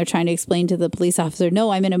speeding, and they're trying to explain to the police officer,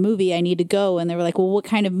 no, I'm in a movie, I need to go. And they were like, well,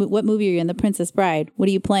 what movie are you in? The Princess Bride. What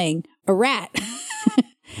are you playing? A rat.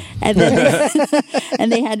 And then and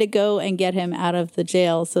they had to go and get him out of the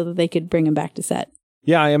jail so that they could bring him back to set.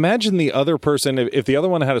 Yeah, I imagine the other person, if the other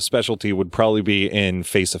one had a specialty, would probably be in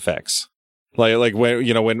face effects. Like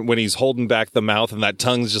when he's holding back the mouth and that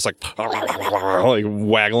tongue's just like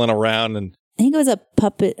waggling around. And I think it was a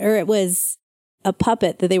puppet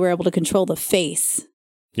that they were able to control the face.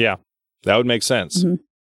 Yeah, that would make sense. Mm-hmm.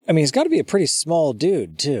 I mean, he's got to be a pretty small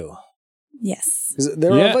dude too. Yes.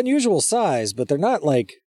 They're of unusual size, but they're not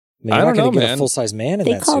like, I don't know, get a full-size man in that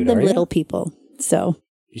suit. They called them little people, so.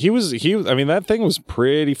 He was, I mean, that thing was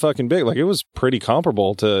pretty fucking big. Like, it was pretty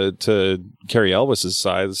comparable to Cary Elwes's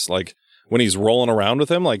size. Like, when he's rolling around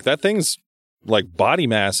with him, like, that thing's, like, body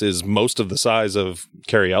mass is most of the size of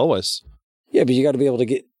Cary Elwes. Yeah, but you got to be able to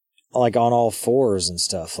get, like, on all fours and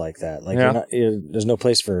stuff like that. Like, there's no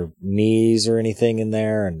place for knees or anything in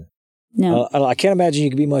there, and no, I can't imagine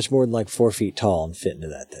you could be much more than like 4 feet tall and fit into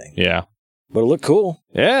that thing. Yeah. But it looked cool.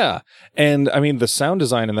 Yeah. And I mean, the sound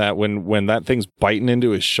design in that, when that thing's biting into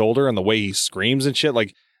his shoulder and the way he screams and shit,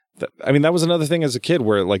 like, I mean, that was another thing as a kid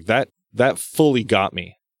where like that fully got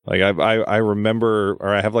me. Like I remember,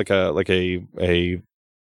 or I have like a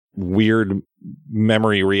weird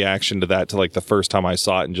memory reaction to that, to like the first time I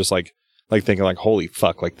saw it, and just like thinking like, holy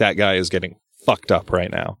fuck, like that guy is getting fucked up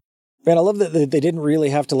right now. Man, I love that they didn't really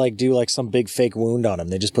have to like do like some big fake wound on him.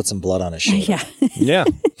 They just put some blood on his shoulder. Yeah. Yeah.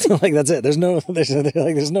 Like that's it. There's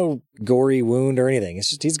no gory wound or anything. It's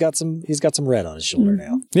just he's got some red on his shoulder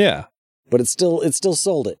now. Yeah. But it still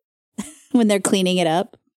sold it. When they're cleaning it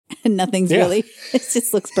up and nothing's really, it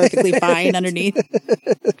just looks perfectly fine underneath.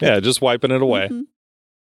 Yeah, just wiping it away. Mm-hmm.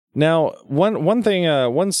 Now, one thing,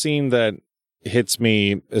 one scene that hits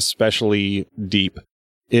me especially deep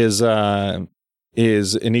is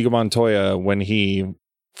Inigo Montoya when he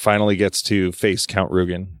finally gets to face Count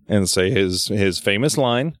Rugen and say his famous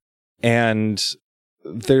line. And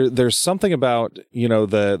there's something about, you know,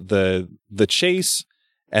 the chase,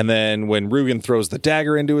 and then when Rugen throws the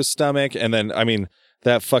dagger into his stomach, and then, I mean,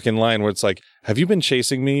 that fucking line where it's like, have you been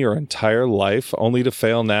chasing me your entire life only to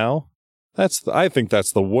fail now? I think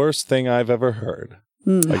that's the worst thing I've ever heard.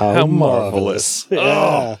 Like, how marvelous. Yeah.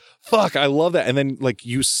 Oh, fuck, I love that. And then like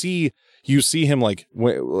you see him like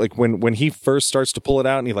when he first starts to pull it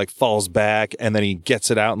out and he like falls back and then he gets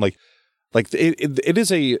it out, and like it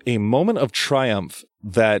is a moment of triumph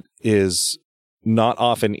that is not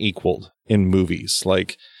often equaled in movies.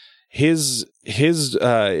 Like his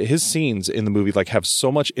scenes in the movie like have so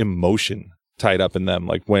much emotion tied up in them.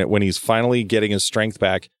 Like when he's finally getting his strength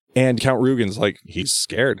back, and Count Rugen's like, he's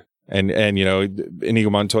scared, and you know, Inigo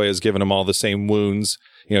Montoya has given him all the same wounds.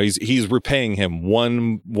 You know, he's repaying him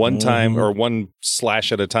one time, or one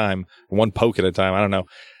slash at a time, one poke at a time. I don't know.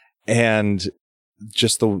 And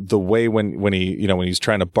just the way when he, you know, when he's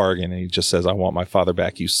trying to bargain and he just says, I want my father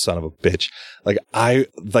back, you son of a bitch. Like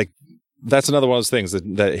that's another one of those things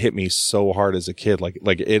that hit me so hard as a kid. Like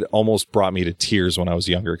it almost brought me to tears when I was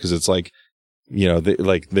younger, because it's like, you know,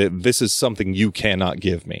 this is something you cannot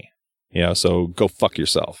give me, you know, so go fuck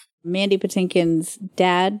yourself. Mandy Patinkin's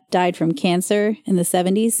dad died from cancer in the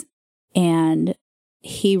 70s, and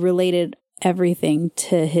he related everything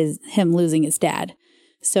to him losing his dad.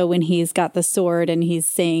 So when he's got the sword and he's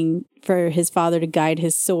saying for his father to guide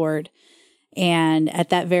his sword, and at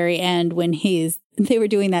that very end when they were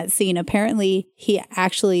doing that scene, apparently he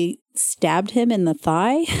actually stabbed him in the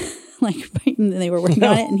thigh, like they were working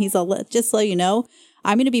on it, and he's all, just so you know,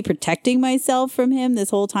 I'm going to be protecting myself from him this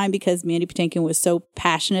whole time, because Mandy Patinkin was so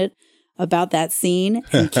passionate about that scene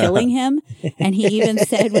and killing him. And he even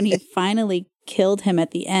said when he finally killed him at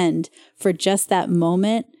the end, for just that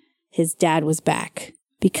moment, his dad was back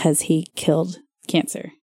because he killed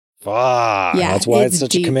cancer. Fuck. Yeah, that's why it's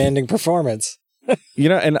such a commanding performance. You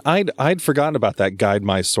know, and I'd forgotten about that guide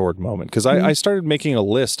my sword moment, because I started making a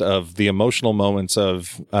list of the emotional moments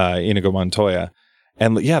of Inigo Montoya.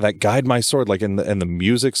 And yeah, that guide my sword, like, and the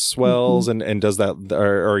music swells and does that,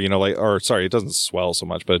 or you know, like, or sorry, it doesn't swell so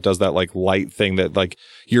much, but it does that like light thing that like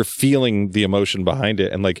you're feeling the emotion behind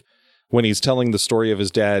it. And like when he's telling the story of his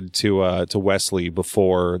dad to Wesley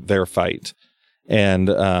before their fight, and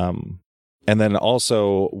then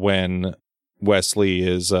also when Wesley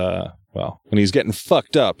is when he's getting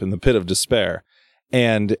fucked up in the pit of despair,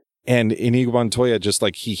 and Inigo Montoya just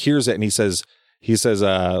like, he hears it and he says,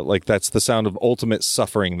 like, that's the sound of ultimate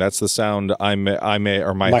suffering. That's the sound I may,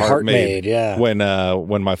 or my heart made, yeah.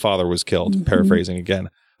 When my father was killed. Paraphrasing again,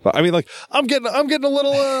 but I mean, like, I'm getting a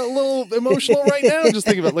little emotional right now. Just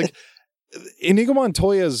thinking about, like, Inigo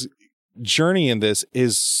Montoya's journey in this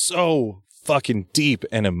is so fucking deep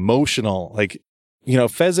and emotional. Like, you know,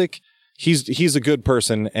 Fezzik, he's a good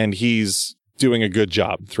person and he's doing a good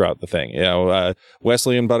job throughout the thing. You know,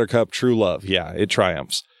 Wesley and Buttercup, true love, yeah, it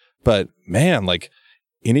triumphs. But man, like,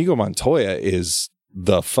 Inigo Montoya is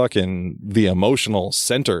the emotional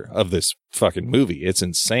center of this fucking movie. It's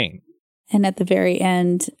insane. And at the very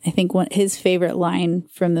end, I think his favorite line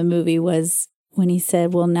from the movie was when he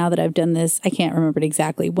said, well, now that I've done this, I can't remember it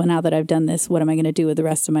exactly. Well, now that I've done this, what am I going to do with the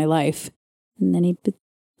rest of my life? And then he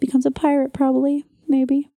becomes a pirate, probably,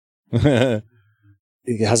 maybe.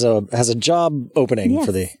 He has a job opening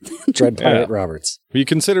for the Dread Pirate Roberts. He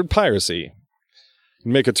considered piracy.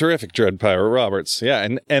 Make a terrific Dread Pirate Roberts. Yeah,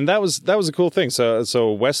 and that was a cool thing.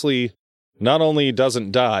 So Wesley not only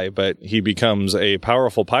doesn't die, but he becomes a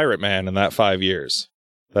powerful pirate man in that 5 years.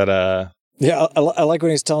 That yeah, I like when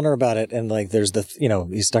he's telling her about it, and like there's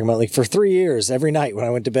he's talking about like for 3 years every night when I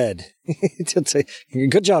went to bed. He'll say,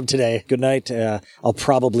 good job today. Good night. I'll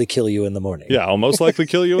probably kill you in the morning. Yeah, I'll most likely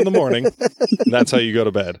kill you in the morning. That's how you go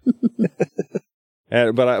to bed.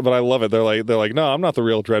 But I love it. They're like, no, I'm not the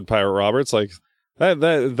real Dread Pirate Roberts. Like,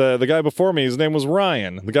 the guy before me, his name was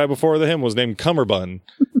Ryan. The guy before him was named Cummerbund.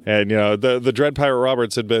 And, you know, the Dread Pirate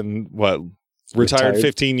Roberts had been, retired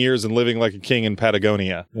 15 years and living like a king in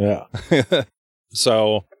Patagonia. Yeah.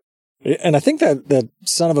 So. And I think that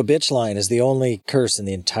son of a bitch line is the only curse in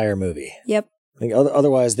the entire movie. Yep. I think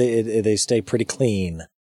otherwise they stay pretty clean.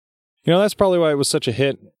 You know, that's probably why it was such a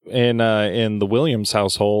hit in the Williams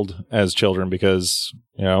household as children, because,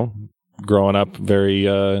 you know, growing up very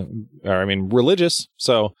religious,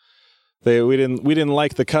 so we didn't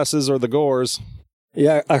like the cusses or the gores.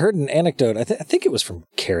 Yeah, I heard an anecdote. I think it was from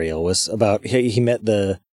Cary Elwes about he met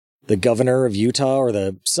the governor of Utah,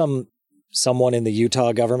 or someone in the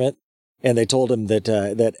Utah government, and they told him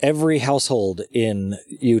that every household in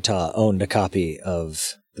Utah owned a copy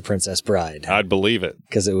of The Princess Bride. I'd believe it,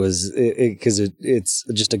 because it's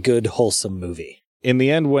just a good, wholesome movie. In the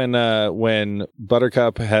end, when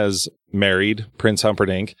Buttercup has married Prince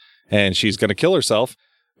Humperdinck and she's going to kill herself,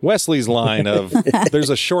 Wesley's line of "There's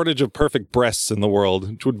a shortage of perfect breasts in the world,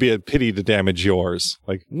 which would be a pity to damage yours."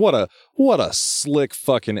 Like, what a slick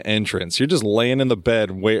fucking entrance. You're just laying in the bed,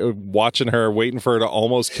 watching her, waiting for her to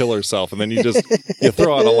almost kill herself, and then you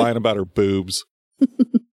throw out a line about her boobs.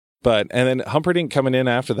 And then Humperdinck coming in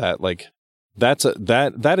after that, like,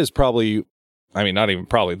 that is probably. I mean, not even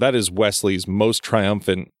probably. That is Wesley's most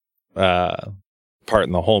triumphant part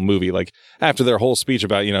in the whole movie. Like, after their whole speech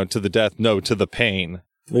about, you know, to the death, no, to the pain.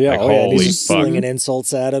 Yeah, like, holy he's fuck. Slinging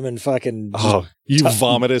insults at him and fucking... Oh, you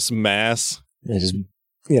vomitous mass. And just,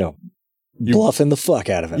 you know, bluffing the fuck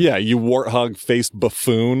out of him. Yeah, you warthog-faced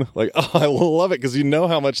buffoon. Like, oh, I love it, because you know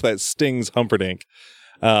how much that stings Humperdinck.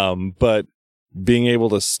 But being able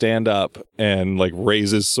to stand up and, like,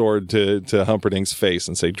 raise his sword to Humperdinck's face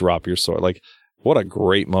and say, drop your sword. Like, what a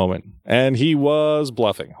great moment. And he was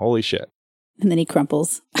bluffing. Holy shit. And then he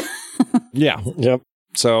crumples. Yeah. Yep.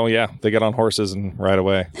 So, yeah, they get on horses and ride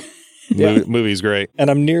away. Movie's great. And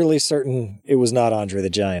I'm nearly certain it was not Andre the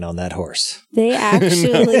Giant on that horse. They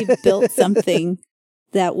actually built something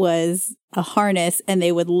that was a harness, and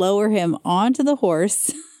they would lower him onto the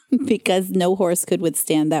horse because no horse could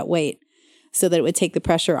withstand that weight, so that it would take the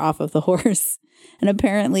pressure off of the horse. And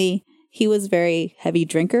apparently he was a very heavy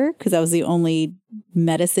drinker because that was the only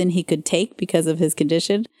medicine he could take because of his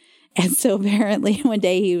condition. And so apparently one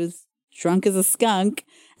day he was drunk as a skunk,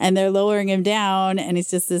 and they're lowering him down, and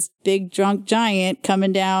he's just this big drunk giant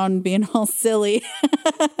coming down being all silly.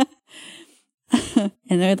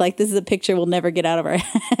 And they're like, this is a picture we'll never get out of our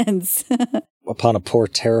heads. Upon a poor,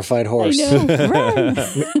 terrified horse. I know, run.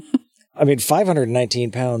 I mean,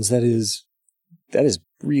 519 pounds, that is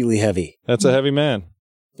really heavy. That's a heavy man.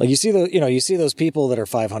 Like you see those people that are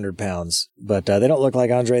 500 pounds, but they don't look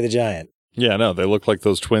like Andre the Giant. Yeah, no, they look like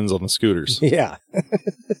those twins on the scooters. Yeah.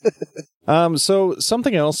 So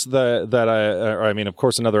something else I mean, of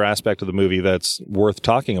course, another aspect of the movie that's worth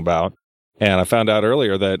talking about, and I found out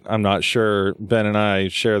earlier that I'm not sure Ben and I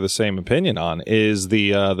share the same opinion on, is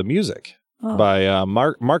the music by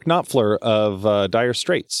Mark Knopfler of Dire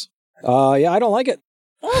Straits. Yeah, I don't like it.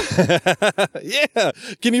 Yeah,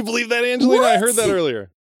 can you believe that, Angelina? What? I heard that earlier.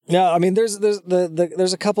 No, I mean, there's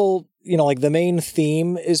a couple, like the main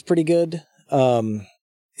theme is pretty good. And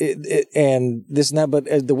this and that, but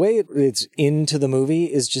the way it's into the movie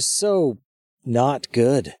is just so not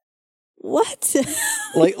good. What? So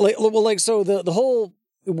the whole,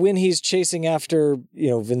 when he's chasing after,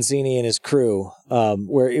 Vincini and his crew,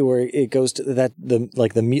 where it goes to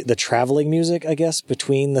the traveling music, I guess,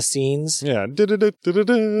 between the scenes. Yeah. I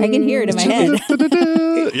can hear it in my head.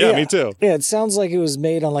 Yeah, me too. Yeah, it sounds like it was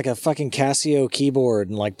made on like a fucking Casio keyboard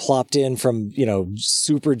and like plopped in from,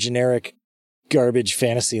 super generic garbage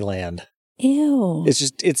Fantasyland. Ew.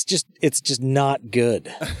 It's just not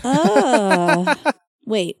good.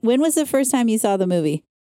 Wait, when was the first time you saw the movie?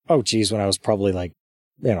 Oh, geez, when I was probably like,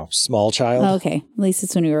 small child. Okay, at least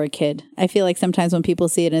it's when you were a kid. I feel like sometimes when people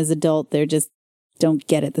see it as adult, they just don't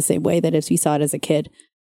get it the same way that if you saw it as a kid.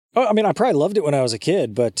 Oh, I mean, I probably loved it when I was a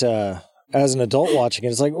kid, but as an adult watching it,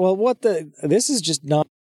 it's like, well, this is just not,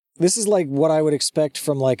 this is like what I would expect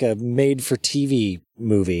from like a made-for-TV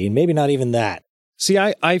movie, and maybe not even that. See,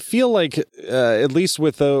 I feel like, at least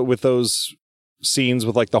with those scenes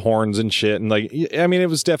with like the horns and shit, and like, I mean, it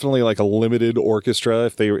was definitely like a limited orchestra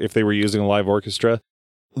if they were using a live orchestra.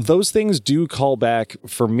 Those things do call back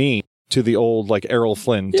for me to the old like Errol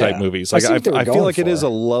Flynn type movies. Like I feel like it is a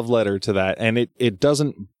love letter to that, and it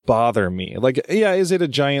doesn't bother me. Like, yeah, is it a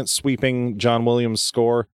giant sweeping John Williams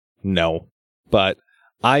score? No, but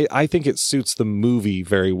I think it suits the movie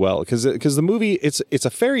very well because the movie it's a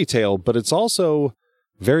fairy tale, but it's also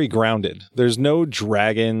very grounded. There's no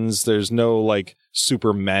dragons. There's no like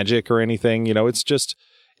super magic or anything.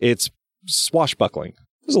 It's swashbuckling.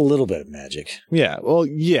 There's a little bit of magic. Yeah. Well,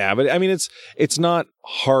 yeah, but I mean, it's not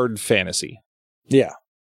hard fantasy. Yeah.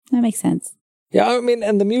 That makes sense. Yeah. I mean,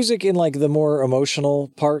 and the music in like the more emotional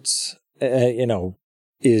parts,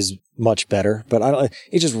 is much better, but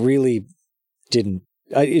it just really didn't,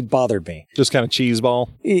 it bothered me. Just kind of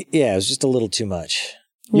cheeseball. Yeah. It was just a little too much.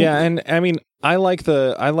 Yeah. And I mean, I like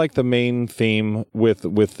the main theme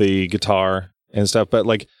with the guitar and stuff, but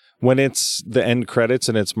like, when it's the end credits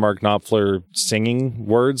and it's Mark Knopfler singing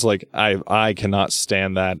words, like I cannot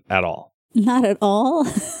stand that at all. Not at all?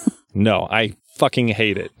 No, I fucking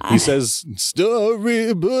hate it. He says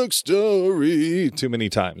storybook story too many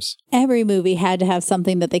times. Every movie had to have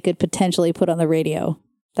something that they could potentially put on the radio.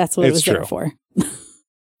 That's what it was there for.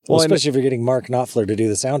 Well, especially if you're getting Mark Knopfler to do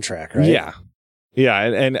the soundtrack, right? Yeah. Yeah,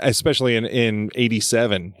 and especially in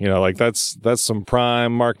 87, like that's some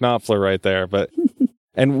prime Mark Knopfler right there, but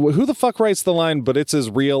and who the fuck writes the line, but it's as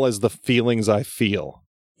real as the feelings I feel?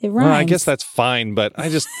 It rhymes. Well, I guess that's fine, but I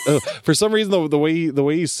just, for some reason, the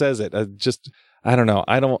way he says it, I don't know.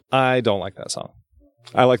 I don't like that song.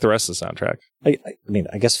 I like the rest of the soundtrack. I mean,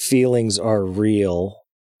 I guess feelings are real,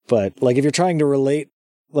 but like if you're trying to relate,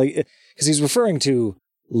 like, because he's referring to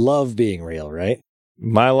love being real, right?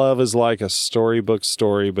 My love is like a storybook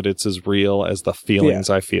story, but it's as real as the feelings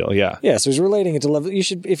I feel. Yeah. Yeah. So he's relating it to love. You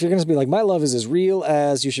should, if you're going to be like, my love is as real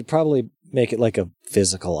as, you should probably make it like a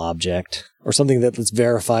physical object or something that's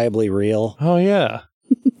verifiably real. Oh, yeah.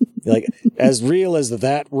 Like as real as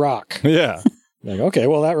that rock. Yeah. Like, okay,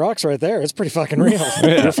 well, that rock's right there. It's pretty fucking real.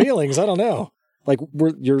 Yeah. Your feelings, I don't know. Like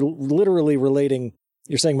you're literally relating,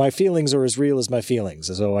 you're saying my feelings are as real as my feelings.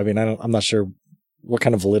 So, I mean, I'm not sure what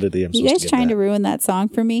kind of validity I'm supposed to give. You guys trying to ruin that song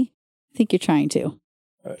for me? I think you're trying to.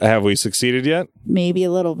 Have we succeeded yet? Maybe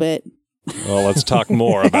a little bit. Well, let's talk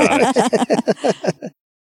more about it.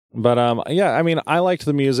 But yeah, I mean, I liked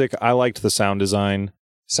the music. I liked the sound design.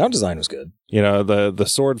 Sound design was good. You know, the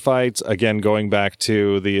sword fights, again, going back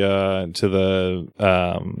to the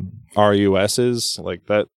RUSs, like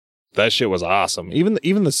that shit was awesome.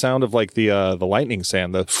 Even the sound of like the lightning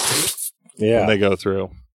sand, when they go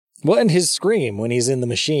through. Well, and his scream when he's in the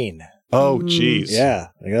machine. Oh, jeez. Yeah,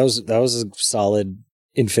 like that was a solid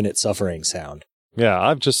infinite suffering sound. Yeah,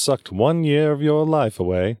 I've just sucked 1 year of your life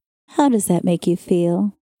away. How does that make you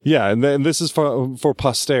feel? Yeah, and then this is for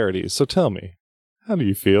posterity. So tell me, how do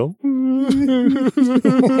you feel?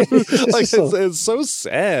 Like it's so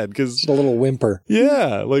sad because a little whimper.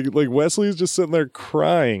 Yeah, like Wesley's just sitting there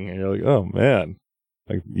crying, and you're like, oh man,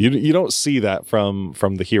 like you don't see that from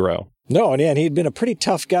the hero. No, and he'd been a pretty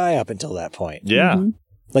tough guy up until that point. Yeah,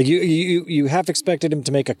 like you half expected him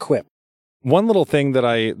to make a quip. One little thing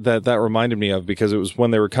that reminded me of, because it was when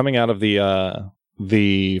they were coming out of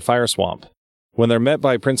the fire swamp, when they're met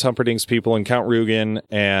by Prince Humperdinck's people and Count Rugen,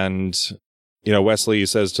 and you know, Wesley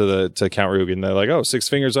says to Count Rugen, they're like, "Oh, 6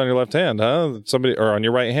 fingers on your left hand, huh? Somebody, or on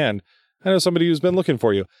your right hand. I know somebody who's been looking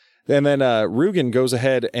for you." And then Rugen goes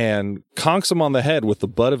ahead and conks him on the head with the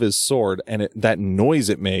butt of his sword, and that noise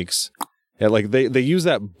it makes. Yeah, like they use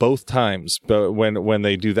that both times, but when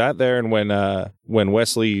they do that there, and when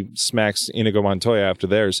Wesley smacks Inigo Montoya after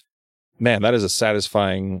theirs, man, that is a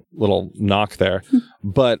satisfying little knock there.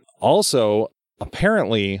 But also,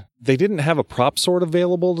 apparently, they didn't have a prop sword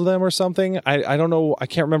available to them or something. I don't know. I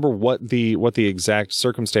can't remember what the exact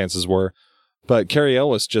circumstances were, but Cary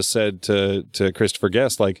Elwes just said to Christopher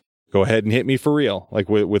Guest, like, go ahead and hit me for real, like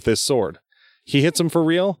with this sword. He hits him for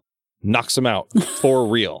real, knocks him out for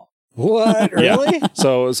real. What? Really? Yeah.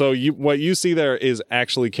 So what you see there is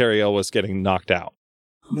actually Cary Elwes getting knocked out.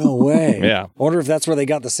 No way. Yeah. I wonder if that's where they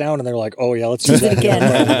got the sound and they're like, oh yeah, let's do that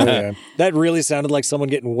again. That really sounded like someone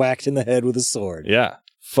getting whacked in the head with a sword. Yeah.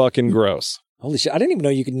 Fucking gross. Holy shit. I didn't even know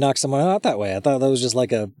you could knock someone out that way. I thought that was just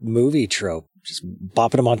like a movie trope. Just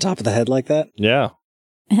bopping them on top of the head like that. Yeah.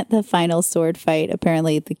 At the final sword fight,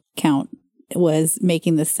 apparently the Count was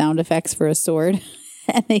making the sound effects for a sword.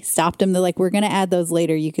 And they stopped him. They're like, we're going to add those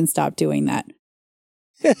later. You can stop doing that.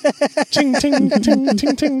 Ting, ting, ting,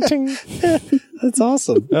 ting, ting, ting. That's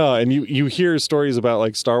awesome. Oh, and you hear stories about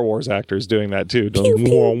like Star Wars actors doing that too. Pew,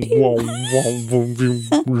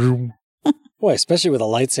 pew, Boy, especially with a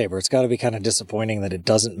lightsaber, it's got to be kind of disappointing that it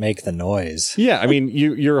doesn't make the noise. Yeah, I mean,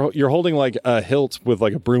 you're holding like a hilt with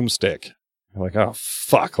like a broomstick. You're like, oh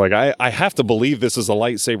fuck! Like I have to believe this is a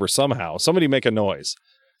lightsaber somehow. Somebody make a noise.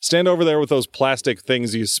 Stand over there with those plastic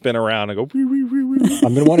things you spin around and go. Wee, wee, wee, wee.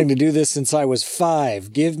 I've been wanting to do this since I was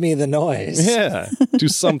 5. Give me the noise. Yeah, do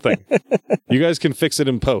something. You guys can fix it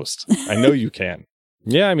in post. I know you can.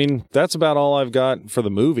 Yeah, I mean, that's about all I've got for the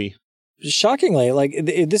movie. Shockingly, like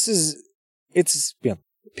it's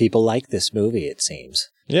people like this movie, it seems.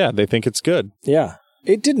 Yeah, they think it's good. Yeah.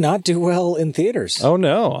 It did not do well in theaters. Oh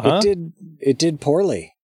no, huh? It did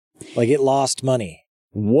poorly. Like it lost money.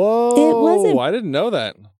 Whoa. It wasn't. I didn't know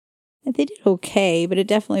that. They did okay, but it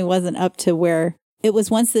definitely wasn't up to where it was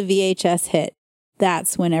once the VHS hit.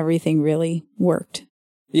 That's when everything really worked.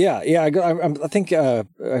 Yeah. I think I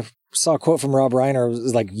saw a quote from Rob Reiner. It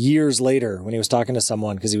was like years later when he was talking to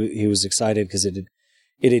someone because he was excited because it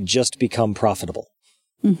had just become profitable.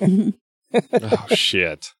 Oh,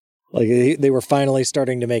 shit. Like they were finally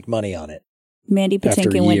starting to make money on it. Mandy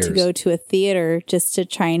Patinkin went to go to a theater just to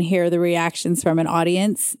try and hear the reactions from an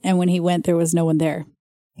audience. And when he went, there was no one there.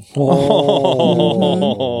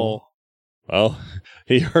 Oh. Well,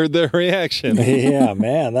 he heard their reaction. Yeah,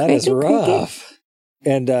 man, that is rough.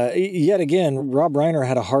 And yet again, Rob Reiner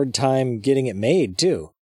had a hard time getting it made,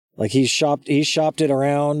 too. Like he shopped it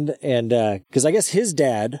around, and because I guess his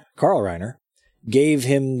dad, Carl Reiner, gave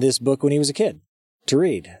him this book when he was a kid to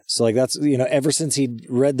read. So like that's, ever since he'd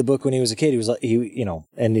read the book when he was a kid, he was like,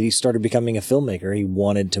 and he started becoming a filmmaker. He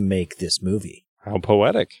wanted to make this movie. How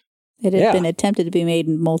poetic. It had been attempted to be made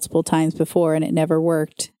multiple times before and it never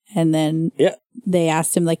worked. And then they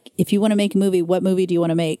asked him, like, if you want to make a movie, what movie do you want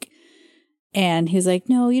to make? And he was like,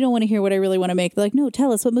 no, you don't want to hear what I really want to make. They're like, no,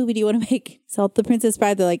 tell us, what movie do you want to make? So The Princess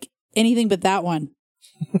Bride, they're like, anything but that one.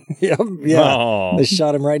 Yeah. Oh. They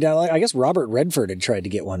shot him right down. Like, I guess Robert Redford had tried to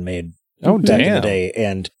get one made back in the day,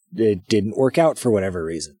 and it didn't work out for whatever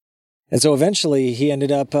reason. And so eventually he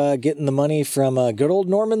ended up getting the money from good old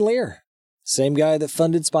Norman Lear, same guy that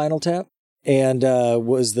funded Spinal Tap and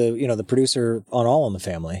was the producer on All in the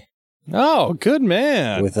Family. Oh, good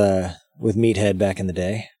man. With Meathead back in the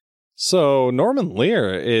day. So Norman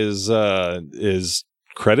Lear is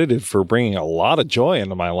credited for bringing a lot of joy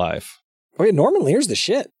into my life. Oh yeah, Norman Lear's the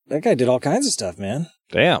shit. That guy did all kinds of stuff, man.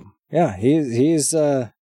 Damn. Yeah, he's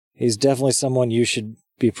He's definitely someone you should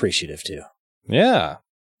be appreciative to. Yeah.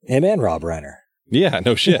 Him and Rob Reiner. Yeah,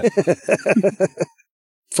 no shit.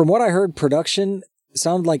 From what I heard, production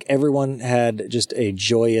sounded like everyone had just a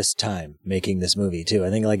joyous time making this movie, too. I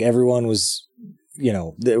think like everyone was,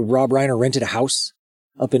 Rob Reiner rented a house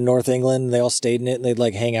up in North England. They all stayed in it, and they'd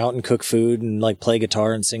like hang out and cook food and like play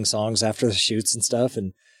guitar and sing songs after the shoots and stuff.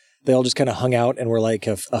 And they all just kind of hung out and were like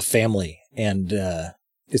a family. And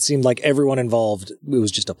it seemed like everyone involved, it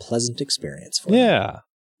was just a pleasant experience for them.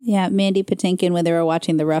 Yeah, Mandy Patinkin, when they were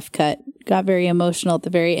watching the rough cut, got very emotional at the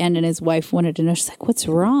very end, and his wife wanted to know, she's like, what's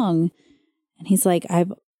wrong? And he's like,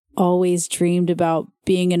 I've always dreamed about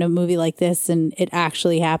being in a movie like this, and it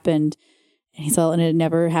actually happened. And he's all, and it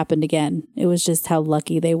never happened again. It was just how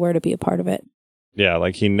lucky they were to be a part of it. Yeah,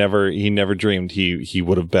 like he never dreamed he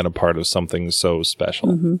would have been a part of something so special.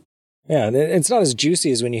 Mm-hmm. Yeah, and it's not as juicy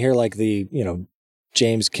as when you hear like the,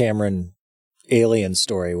 James Cameron Alien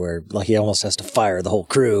story where like he almost has to fire the whole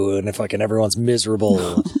crew and if fucking everyone's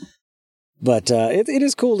miserable. But it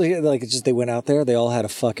is cool to hear, like, it's just they went out there. They all had a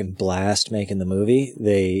fucking blast making the movie.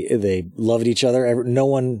 They loved each other. No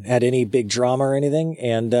one had any big drama or anything.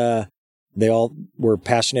 And they all were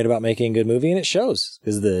passionate about making a good movie. And it shows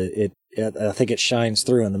because I think it shines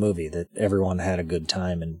through in the movie that everyone had a good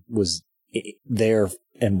time and was there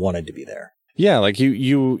and wanted to be there. Yeah, like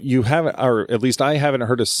you haven't, or at least I haven't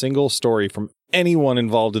heard a single story from anyone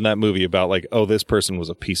involved in that movie about like, oh, this person was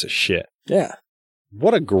a piece of shit. Yeah.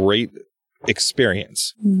 What a great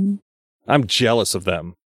experience. Mm-hmm. I'm jealous of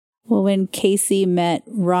them. Well, when Casey met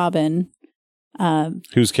Robin,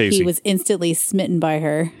 who's Casey? He was instantly smitten by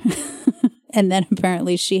her. And then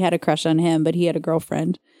apparently she had a crush on him, but he had a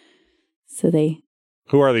girlfriend. So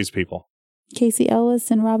Who are these people? Casey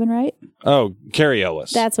Ellis and Robin Wright. Oh, Carrie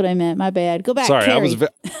Ellis. That's what I meant. My bad. Go back. Sorry, Carrie.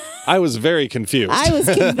 I was very confused. I was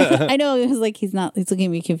confused. I know. It was like he's looking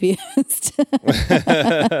at me confused.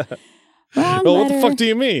 Well, what the fuck do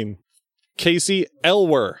you mean? Casey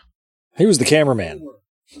Elwer. He was the cameraman.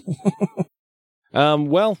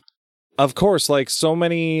 Well, of course, like so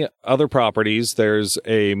many other properties, there's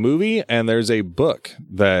a movie and there's a book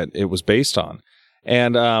that it was based on.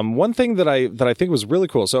 And one thing that I think was really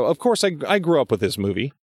cool. So, of course, I grew up with this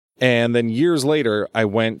movie, and then years later, I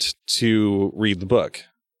went to read the book.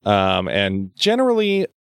 And generally,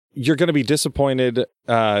 you're going to be disappointed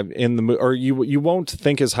in the movie, or you won't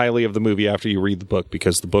think as highly of the movie after you read the book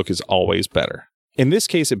because the book is always better. In this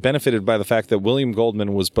case, it benefited by the fact that William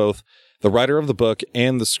Goldman was both the writer of the book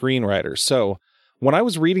and the screenwriter. So, when I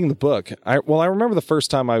was reading the book, I remember the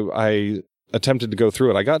first time I attempted to go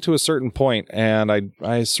through it. I got to a certain point and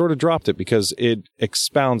I sort of dropped it because it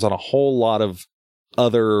expounds on a whole lot of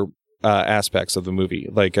other aspects of the movie.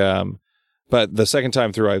 Like, but the second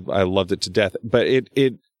time through, I loved it to death. But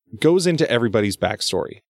it goes into everybody's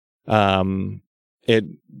backstory. The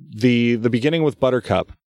beginning with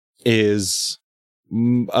Buttercup is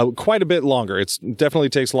quite a bit longer. It definitely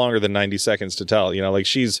takes longer than 90 seconds to tell. Like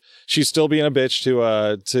she's still being a bitch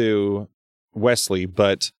to Wesley,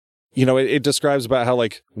 but it describes about how,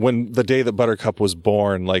 like, when the day that Buttercup was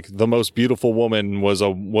born, like, the most beautiful woman was a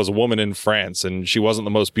woman in France, and she wasn't the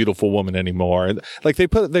most beautiful woman anymore. Like, they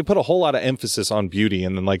put a whole lot of emphasis on beauty,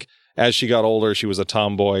 and then, like, as she got older, she was a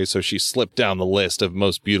tomboy, so she slipped down the list of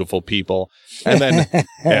most beautiful people. And then,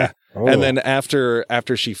 yeah. Oh. And then after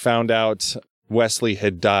she found out Wesley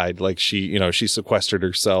had died, like, she sequestered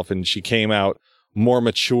herself, and she came out more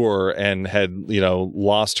mature and had,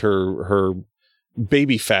 lost her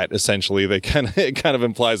baby fat, essentially. It kind of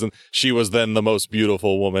implies that she was then the most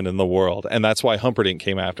beautiful woman in the world, and that's why Humperdinck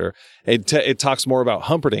came after. It talks more about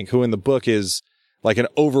Humperdinck, who in the book is like an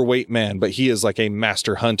overweight man, but he is like a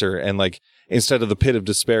master hunter, and like instead of the pit of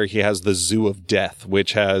despair, he has the zoo of death,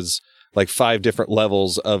 which has like 5 different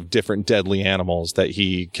levels of different deadly animals that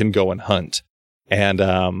he can go and hunt. And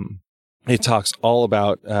it talks all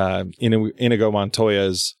about Inigo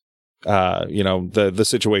Montoya's the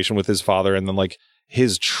situation with his father, and then like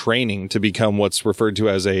his training to become what's referred to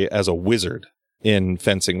as a wizard in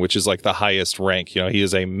fencing, which is like the highest rank. He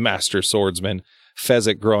is a master swordsman.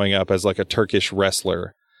 Fezzik growing up as like a Turkish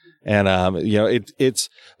wrestler. And,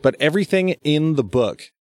 but everything in the book,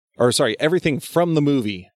 everything from the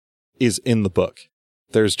movie is in the book.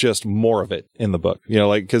 There's just more of it in the book,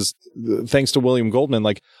 because thanks to William Goldman,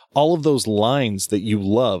 like all of those lines that you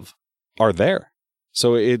love are there.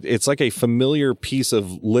 So it's like a familiar piece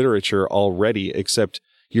of literature already, except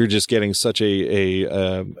you're just getting such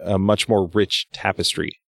a much more rich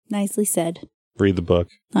tapestry. Nicely said. Read the book.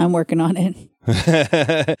 I'm working on it.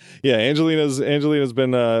 Yeah, Angelina's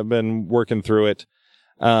been working through it.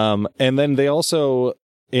 And then they also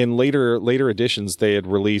in later editions, they had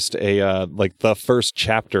released a like the first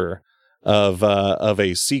chapter of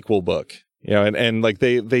a sequel book, you know, and like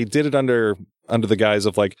they did it under the guise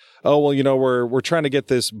of like, oh, well, you know, we're trying to get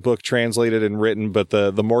this book translated and written, but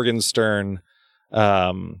the Morgenstern,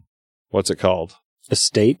 what's it called?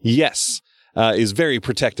 Estate? Yes. Is very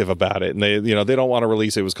protective about it. And they don't want to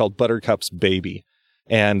release it. It was called Buttercup's Baby.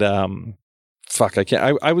 And,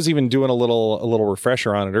 I was even doing a little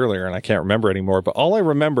refresher on it earlier and I can't remember anymore. But all I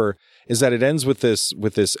remember is that it ends with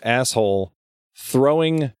this asshole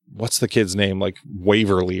throwing, what's the kid's name? Like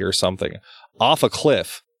Waverly or something, off a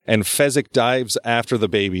cliff. And Fezzik dives after the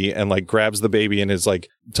baby and like grabs the baby and is like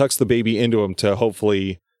tucks the baby into him to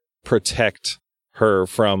hopefully protect her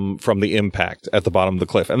from the impact at the bottom of the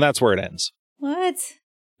cliff. And that's where it ends. What?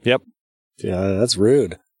 Yep. Yeah, that's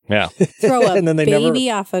rude. Yeah. Throw a baby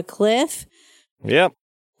off a cliff? Yep.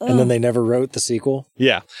 And then they never wrote the sequel?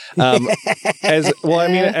 Yeah. As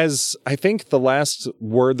I think the last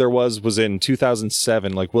word there was in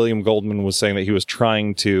 2007, like William Goldman was saying that he was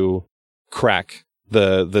trying to crack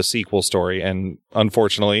the sequel story. And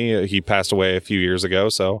unfortunately, he passed away a few years ago.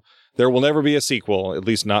 So there will never be a sequel, at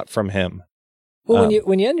least not from him. Well,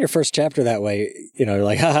 when you end your first chapter that way, you know, you're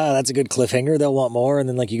like, haha, that's a good cliffhanger. They'll want more. And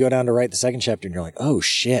then like you go down to write the second chapter and you're like, oh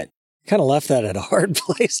shit. Kind of left that at a hard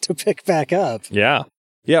place to pick back up. Yeah.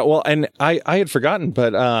 Yeah. Well, and I had forgotten,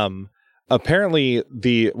 but apparently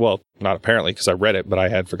not apparently because I read it, but I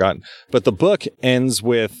had forgotten. But the book ends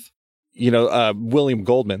with, William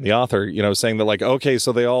Goldman, the author, saying that like, okay,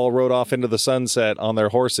 so they all rode off into the sunset on their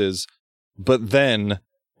horses, but then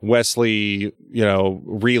Wesley,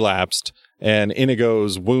 relapsed and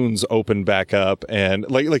Inigo's wounds opened back up and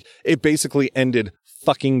like it basically ended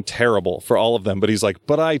fucking terrible for all of them. But he's like,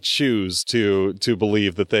 but I choose to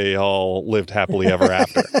believe that they all lived happily ever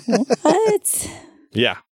after. What?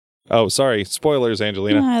 Yeah. Oh, sorry. Spoilers,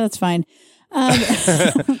 Angelina. That's fine.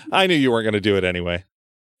 I knew you weren't going to do it anyway.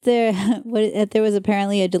 There was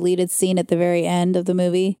apparently a deleted scene at the very end of the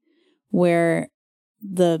movie where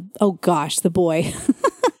the boy.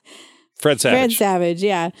 Fred Savage,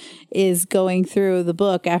 yeah, is going through the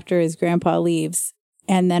book after his grandpa leaves.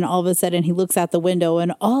 And then all of a sudden he looks out the window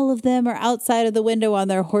and all of them are outside of the window on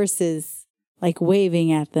their horses, like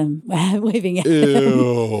waving at them. Ew. I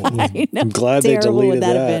know. I'm glad they deleted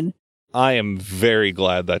that. Have been? I am very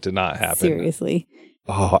glad that did not happen. Seriously.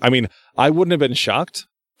 Oh, I mean, I wouldn't have been shocked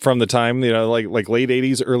from the time, like late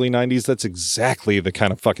 80s, early 90s. That's exactly the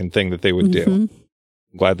kind of fucking thing that they would do. I'm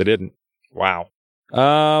glad they didn't. Wow.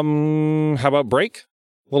 How about break?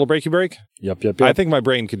 A little breaky break? Yep. I think my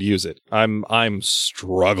brain could use it. I'm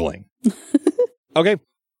struggling. Okay,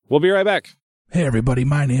 we'll be right back. Hey everybody,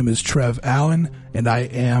 my name is Trev Allen, and I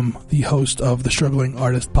am the host of the Struggling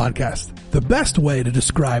Artist Podcast. The best way to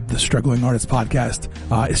describe the Struggling Artist Podcast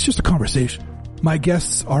is just a conversation. My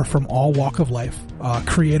guests are from all walk of life,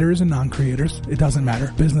 creators and non-creators, it doesn't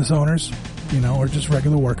matter, business owners, or just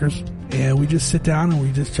regular workers, and we just sit down and we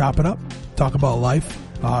just chop it up, talk about life,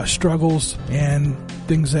 struggles, and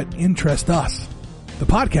things that interest us. The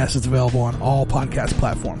podcast is available on all podcast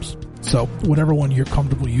platforms, so whatever one you're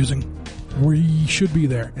comfortable using, we should be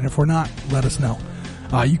there. And if we're not, let us know.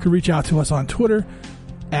 You can reach out to us on Twitter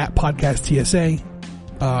at PodcastTSA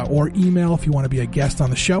or email if you want to be a guest on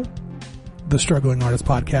the show, the Struggling Artist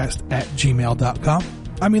Podcast at gmail.com.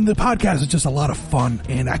 I mean, the podcast is just a lot of fun,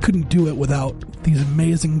 and I couldn't do it without these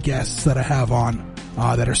amazing guests that I have on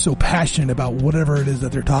that are so passionate about whatever it is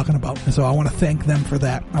that they're talking about. And so I want to thank them for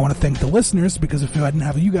that. I want to thank the listeners, because if I didn't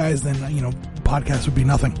have you guys, then, podcast would be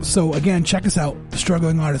nothing. So again, check us out, the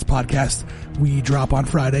Struggling Artist Podcast. We drop on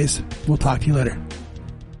Fridays. We'll talk to you later.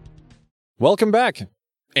 Welcome back,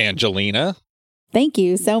 Angelina. Thank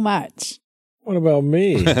you so much. What about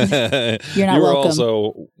me? You're not You're welcome.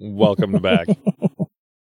 also welcome back.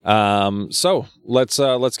 So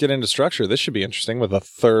let's get into structure. This should be interesting with a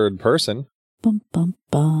third person. Bum, bum,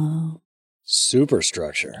 bum. Super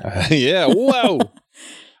structure. Yeah. Whoa.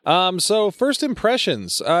 So first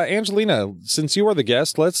impressions, Angelina, since you are the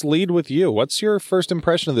guest, let's lead with you. What's your first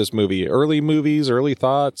impression of this movie? Early movies, early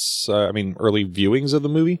thoughts, early viewings of the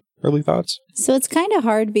movie, early thoughts. So it's kind of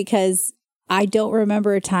hard because I don't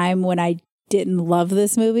remember a time when I didn't love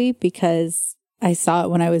this movie because I saw it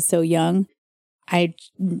when I was so young. I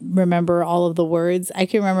remember all of the words. I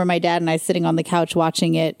can remember my dad and I sitting on the couch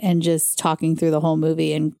watching it and just talking through the whole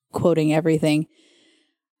movie and quoting everything.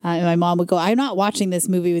 And my mom would go, I'm not watching this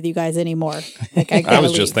movie with you guys anymore. Like, I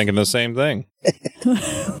was just thinking the same thing.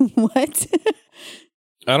 What?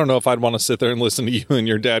 I don't know if I'd want to sit there and listen to you and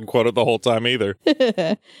your dad quote it the whole time either.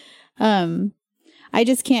 I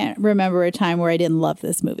just can't remember a time where I didn't love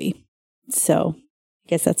this movie. So I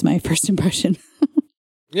guess that's my first impression.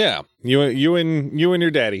 Yeah, you and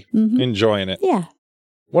your daddy enjoying it. Yeah.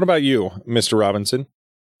 What about you, Mr. Robinson?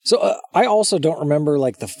 So I also don't remember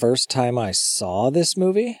like the first time I saw this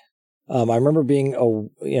movie. I remember being,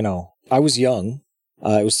 I was young.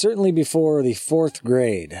 It was certainly before the 4th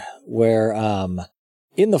grade, where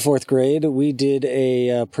in the 4th grade we did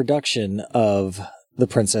a production of The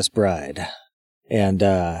Princess Bride, and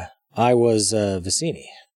I was Vizzini.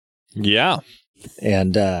 Yeah,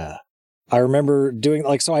 and I remember doing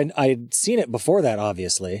so I'd seen it before that,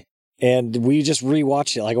 obviously. And we just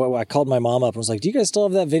rewatched it. Like, I called my mom up and was like, do you guys still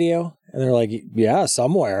have that video? And they're like, yeah,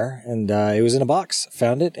 somewhere. And it was in a box.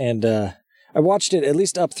 Found it. And I watched it at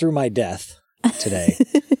least up through my death today.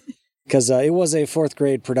 Because it was a 4th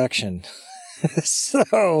grade production.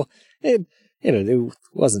 So it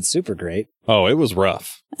wasn't super great. Oh, it was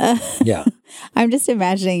rough. Yeah. I'm just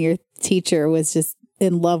imagining your teacher was just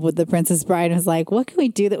in love with The Princess Bride and was like, what can we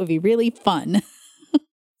do that would be really fun?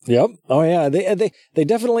 Yep. Oh yeah. They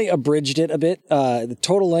definitely abridged it a bit. The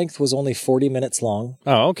total length was only 40 minutes long.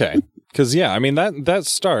 Oh, okay. Because yeah, I mean that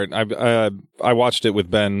start. I watched it with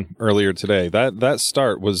Ben earlier today. That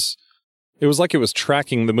start was, it was like it was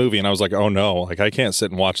tracking the movie, and I was like, oh no, like I can't sit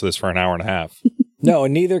and watch this for an hour and a half. No,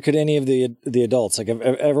 and neither could any of the adults. Like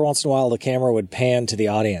every once in a while, the camera would pan to the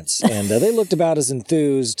audience, and they looked about as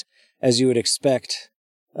enthused as you would expect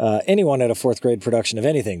anyone at a 4th grade production of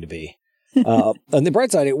anything to be. On the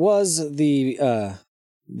bright side, it was the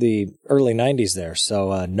early 90s there,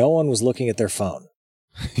 so no one was looking at their phone.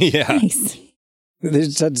 Yeah. Nice. They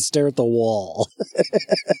just had to stare at the wall.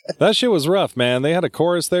 That shit was rough, man. They had a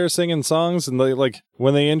chorus there singing songs, and they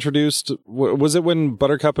when they introduced, was it when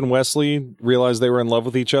Buttercup and Wesley realized they were in love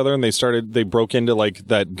with each other, and they broke into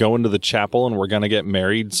that "Go into the chapel and we're gonna get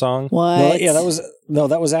married" song? What? Well, yeah,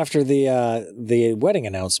 that was after the wedding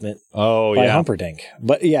announcement. Oh, by yeah, Humperdinch.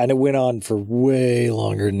 But yeah, and it went on for way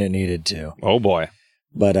longer than it needed to. Oh boy.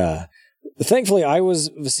 But thankfully, I was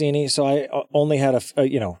Vizzini, so I only had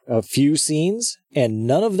a few scenes, and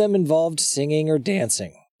none of them involved singing or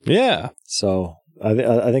dancing. Yeah. So I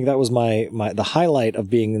think that was the highlight of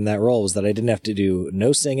being in that role, was that I didn't have to do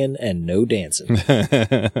no singing and no dancing.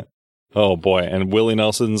 Oh boy, and Willie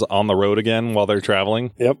Nelson's on the road again while they're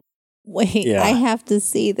traveling. Yep. Wait, Yeah. I have to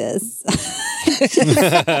see this.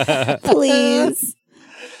 Please.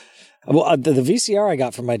 Well, the VCR I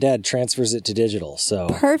got from my dad transfers it to digital, so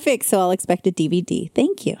Perfect. So I'll expect a DVD.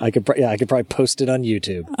 Thank you. I could probably post it on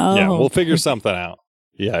YouTube. Oh. Yeah, we'll figure something out.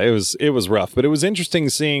 Yeah, it was rough, but it was interesting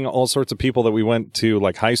seeing all sorts of people that we went to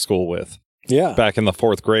like high school with. Yeah. Back in the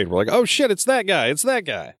 4th grade, we're like, oh shit, it's that guy. It's that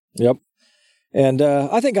guy. Yep. And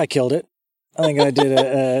I think I killed it. I think I did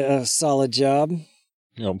a solid job.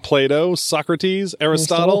 Plato, Socrates,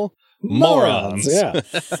 Aristotle, morons. Yeah.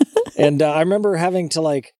 And I remember having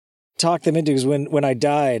to talk them into, because when I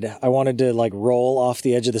died, I wanted to roll off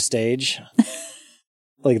the edge of the stage,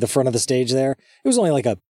 the front of the stage there. It was only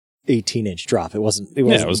a 18-inch drop. It wasn't. It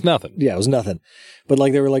was nothing. Yeah, it was nothing. But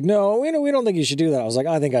they were like, no, we don't think you should do that. I was like,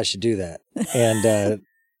 I think I should do that, and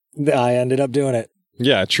I ended up doing it.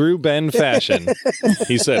 Yeah, true Ben fashion.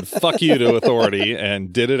 He said, "Fuck you" to authority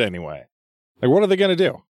and did it anyway. What are they going to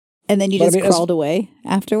do? And then you just crawled away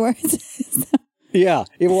afterwards. Yeah.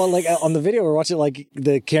 Well, on the video we're watching,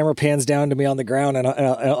 the camera pans down to me on the ground, and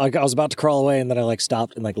I was about to crawl away, and then I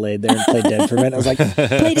stopped and laid there and played dead for a minute. I was like,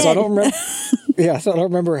 Play dead. So I don't remember. Yeah, so I don't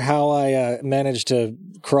remember how I managed to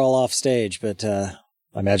crawl off stage, but I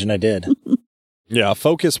imagine I did. Yeah,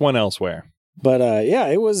 focus went elsewhere. But yeah,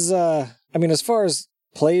 it was. As far as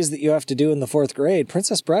plays that you have to do in the 4th grade,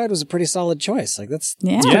 Princess Bride was a pretty solid choice. That's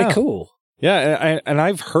pretty cool. Yeah, and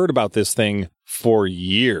I've heard about this thing for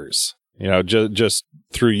years. Just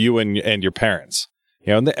through you and your parents.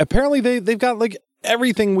 And apparently they've got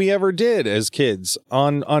everything we ever did as kids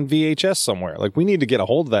on VHS somewhere. We need to get a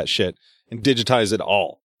hold of that shit and digitize it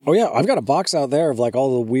all. Oh yeah, I've got a box out there of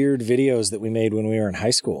all the weird videos that we made when we were in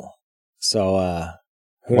high school. So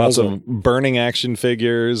lots of burning action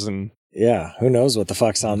figures and yeah, who knows what the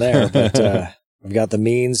fuck's on there? But I've got the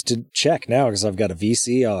means to check now because I've got a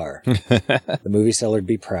VCR. The movie seller'd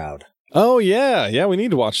be proud. Oh, yeah. We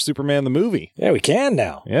need to watch Superman the movie. Yeah, we can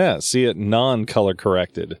now. Yeah, see it non-color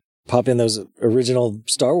corrected. Pop in those original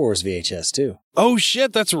Star Wars VHS, too. Oh,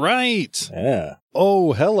 shit, that's right. Yeah.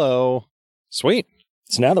 Oh, hello. Sweet.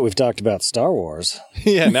 So now that we've talked about Star Wars.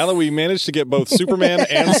 Yeah, now that we managed to get both Superman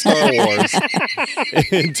and Star Wars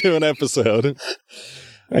into an episode. All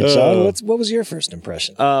right, Sean, what was your first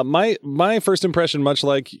impression? My first impression, much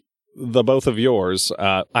like the both of yours,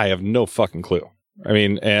 I have no fucking clue.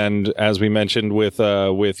 And as we mentioned with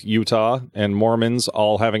Utah and Mormons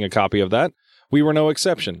all having a copy of that, we were no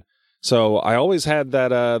exception. So I always had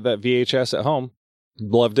that VHS at home.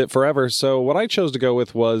 Loved it forever. So what I chose to go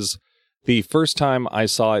with was the first time I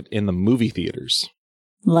saw it in the movie theaters.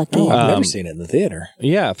 Lucky. Oh, I've never seen it in the theater.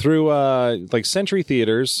 Yeah, through like Century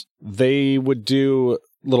Theaters, they would do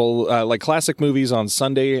little like classic movies on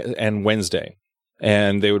Sunday and Wednesday.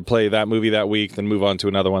 And they would play that movie that week, then move on to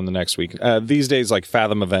another one the next week. These days, like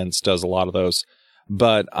Fathom Events does a lot of those.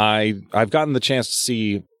 But I've gotten the chance to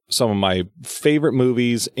see some of my favorite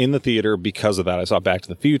movies in the theater because of that. I saw Back to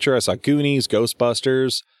the Future, I saw Goonies,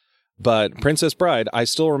 Ghostbusters, but Princess Bride, I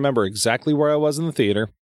still remember exactly where I was in the theater.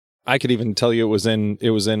 I could even tell you it was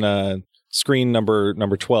in screen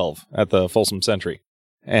number 12 at the Folsom Century.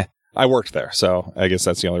 I worked there, so I guess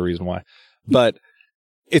that's the only reason why. But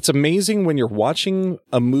it's amazing when you're watching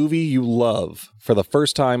a movie you love for the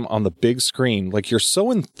first time on the big screen. Like, you're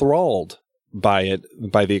so enthralled by it,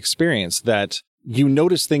 by the experience, that you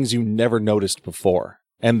notice things you never noticed before.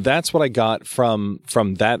 And that's what I got from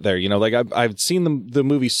that there. You know, like I've seen the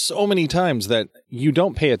movie so many times that you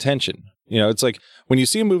don't pay attention. You know, it's like when you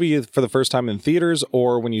see a movie for the first time in theaters,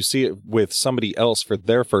 or when you see it with somebody else for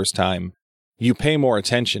their first time, you pay more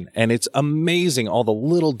attention. And it's amazing all the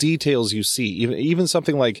little details you see, even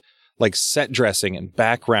something like set dressing and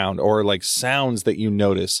background, or like sounds that you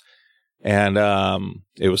notice. And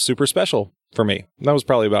it was super special for me. That was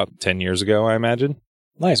probably about 10 years ago, I imagine.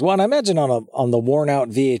 Nice. Well, and I imagine on the worn out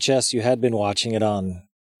VHS you had been watching it on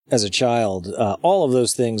as a child, all of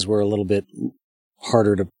those things were a little bit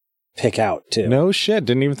harder to pick out too. No shit.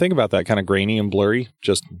 Didn't even think about that. Kind of grainy and blurry,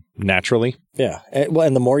 just naturally. Yeah.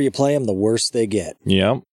 And the more you play them, the worse they get.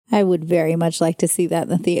 Yeah. I would very much like to see that in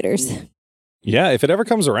the theaters. Yeah. If it ever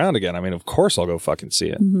comes around again, I mean, of course I'll go fucking see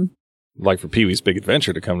it. Mm-hmm. Like for Pee-wee's Big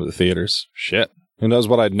Adventure to come to the theaters. Shit. Who knows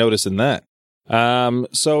what I'd notice in that?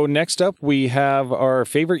 So next up, we have our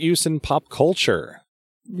favorite use in pop culture.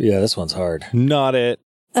 Yeah, this one's hard. Not it.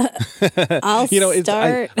 I'll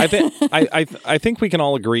start. I think we can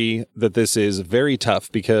all agree that this is very tough,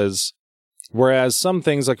 because whereas some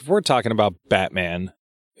things, like if we're talking about Batman,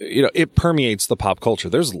 you know, it permeates the pop culture.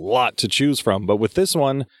 There's a lot to choose from. But with this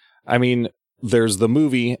one, I mean, there's the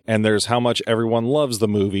movie and there's how much everyone loves the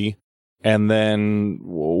movie. And then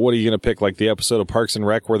what are you going to pick? Like the episode of Parks and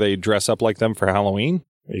Rec where they dress up like them for Halloween?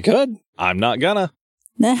 You could. I'm not gonna.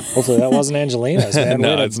 Hopefully that wasn't Angelina's, man.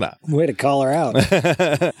 No, it's not. Way to call her out.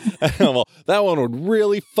 Well, that one would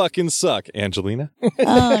really fucking suck, Angelina.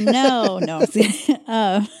 Oh, no.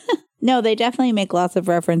 No, they definitely make lots of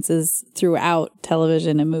references throughout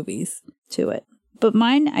television and movies to it. But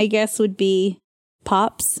mine, I guess, would be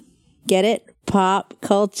Pops. Get it? Pop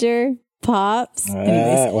culture. Pops.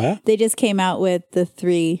 Anyways, they just came out with the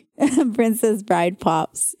 3 Princess Bride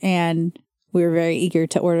Pops, and we were very eager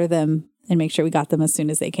to order them and make sure we got them as soon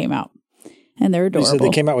as they came out. And they're adorable. So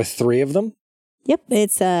they came out with 3 of them? Yep.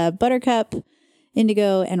 It's Buttercup,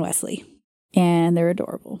 Indigo, and Wesley. And they're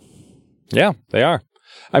adorable. Yeah, they are.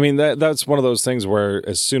 I mean, that's one of those things where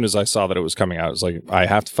as soon as I saw that it was coming out, I was like, I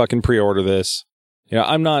have to fucking pre-order this. You know,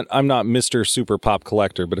 I'm not Mr. Super Pop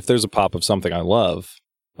Collector, but if there's a pop of something I love,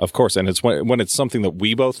 of course, and it's when it's something that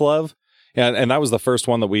we both love, and that was the first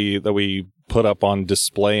one that we put up on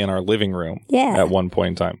display in our living room. Yeah. At one point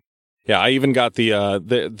in time. Yeah, I even got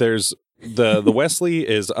there's the Wesley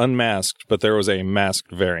is unmasked, but there was a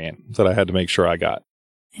masked variant that I had to make sure I got.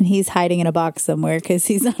 And he's hiding in a box somewhere because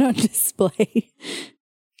he's not on display.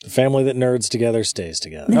 The family that nerds together stays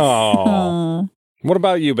together. Oh. What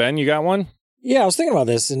about you, Ben? You got one? Yeah, I was thinking about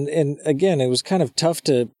this, and again, it was kind of tough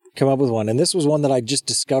to come up with one. And this was one that I just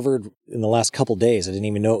discovered in the last couple days. I didn't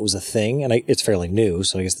even know it was a thing, and it's fairly new,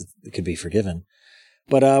 so I guess it could be forgiven.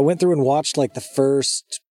 But I went through and watched like the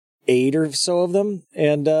first 8 or so of them,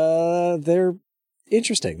 and they're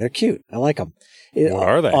interesting. They're cute. I like them. What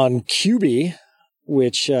are they? On Quibi,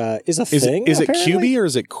 which is a thing. Is it Quibi or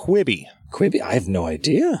is it Quibi? Quibi? I have no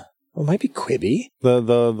idea. Well, it might be Quibi. The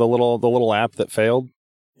little app that failed?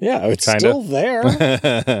 Yeah, it's Kinda. still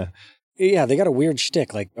there. Yeah, they got a weird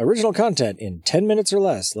shtick, like original content in 10 minutes or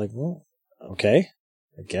less. Like, well, okay,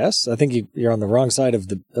 I guess. I think you're on the wrong side of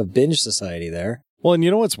binge society there. Well, and you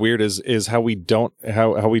know what's weird is how we talk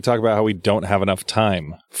about how we don't have enough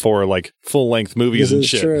time for like full length movies this and is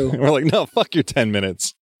shit. True. We're like, no, fuck your 10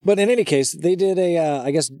 minutes. But in any case, they did I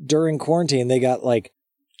guess during quarantine, they got like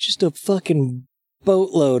just a fucking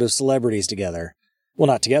boatload of celebrities together. Well,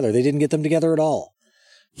 not together. They didn't get them together at all.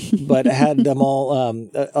 But had them all,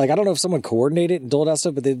 like, I don't know if someone coordinated and told us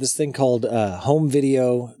stuff, but they did this thing called Home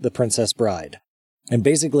Video, The Princess Bride. And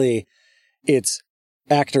basically, it's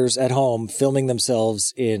actors at home filming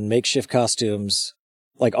themselves in makeshift costumes,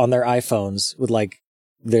 like on their iPhones with like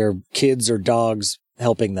their kids or dogs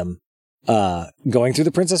helping them, going through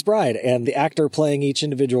The Princess Bride, and the actor playing each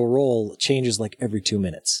individual role changes like every 2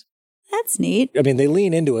 minutes. That's neat. I mean, they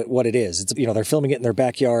lean into it, what it is. It's, they're filming it in their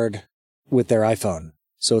backyard with their iPhone.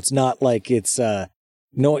 So it's not like it's, you're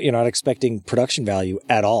not expecting production value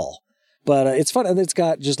at all. But it's fun, and it's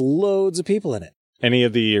got just loads of people in it. Any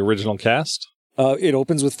of the original cast? It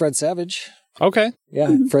opens with Fred Savage. Okay.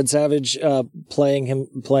 Yeah, Fred Savage playing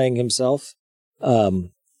himself,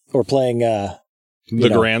 or playing the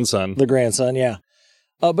grandson. The grandson, yeah.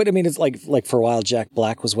 But I mean, it's like for a while, Jack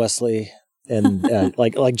Black was Wesley, and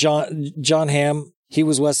like John Hamm, he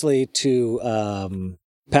was Wesley to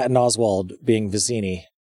Patton Oswalt being Vizzini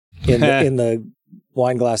in the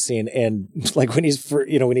wine glass scene, and like when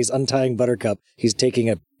he's untying Buttercup, he's taking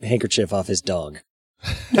a handkerchief off his dog.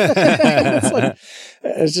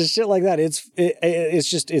 It's just shit like that.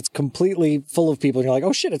 It's completely full of people, and you're like,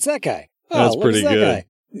 oh shit, it's that guy. Oh, that's pretty good. Guy?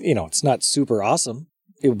 It's not super awesome,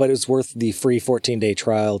 but it's worth the free 14-day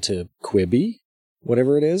trial to Quibi,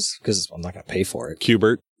 whatever it is, because I'm not going to pay for it.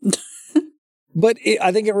 Qbert. But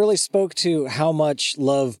I think it really spoke to how much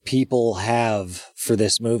love people have for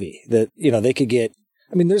this movie. That, they could get,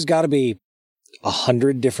 there's got to be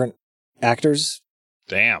 100 different actors.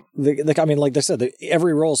 Damn. Like they said,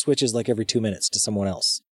 every role switches like every 2 minutes to someone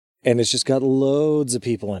else. And it's just got loads of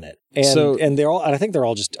people in it. And they're all, and I think they're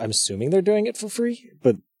all just, I'm assuming they're doing it for free,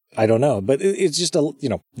 but I don't know. But it's just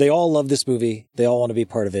they all love this movie. They all want to be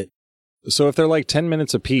part of it. So if they're like 10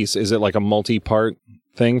 minutes apiece, is it like a multi-part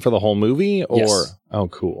thing for the whole movie? Or yes. Oh,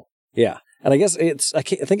 cool. Yeah. And I guess I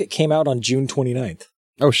think it came out on June 29th.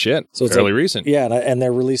 Oh shit. So it's fairly recent. Yeah, and they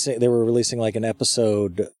were releasing like an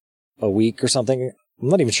episode a week or something. I'm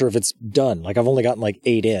not even sure if it's done. Like I've only gotten like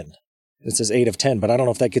 8 in. It says 8 of 10, but I don't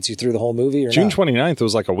know if that gets you through the whole movie or June not. June 29th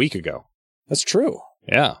was like a week ago. That's true.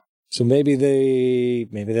 Yeah. So maybe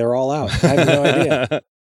they're all out. I have no idea.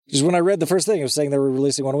 Just when I read the first thing, it was saying they were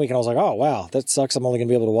releasing 1 week, and I was like, oh, wow, that sucks. I'm only going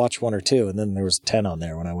to be able to watch 1 or 2. And then there was 10 on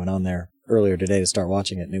there when I went on there earlier today to start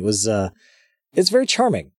watching it. And it was, it's very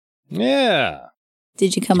charming. Yeah.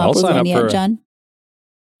 Did you come up with one yet, John?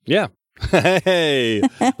 Yeah. Hey.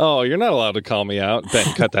 Oh, you're not allowed to call me out.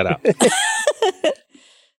 Ben, cut that out.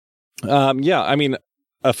 Yeah,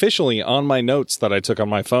 officially on my notes that I took on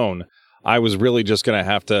my phone, I was really just going to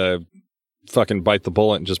have to fucking bite the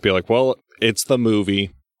bullet and just be like, well, it's the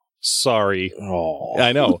movie. Sorry. Oh.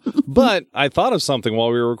 I know. But I thought of something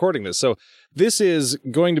while we were recording this. So this is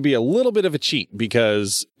going to be a little bit of a cheat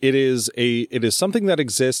because it is something that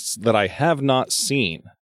exists that I have not seen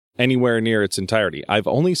anywhere near its entirety. I've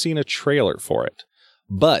only seen a trailer for it.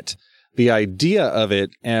 But the idea of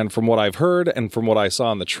it, and from what I've heard and from what I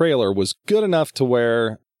saw in the trailer, was good enough to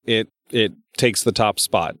where it takes the top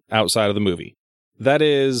spot outside of the movie. That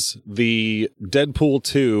is the Deadpool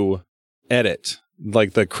 2 edit,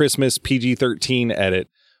 like the Christmas PG-13 edit,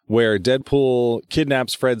 where Deadpool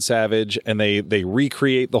kidnaps Fred Savage and they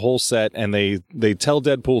recreate the whole set, and they tell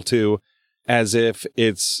Deadpool 2 as if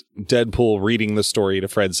it's Deadpool reading the story to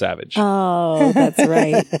Fred Savage. Oh, that's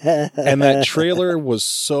right. And that trailer was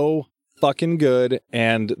so fucking good,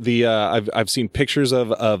 and the I've seen pictures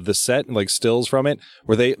of the set and like stills from it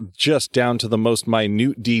where they just down to the most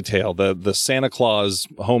minute detail, the Santa Claus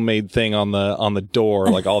homemade thing on the door,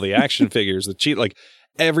 like all the action figures, the cheat, like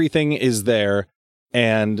everything is there,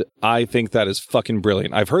 and I think that is fucking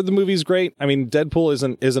brilliant. I've heard the movie's great.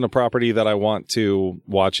 Deadpool isn't a property that I want to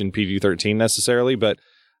watch in PG-13 necessarily, but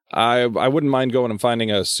I wouldn't mind going and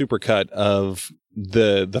finding a supercut of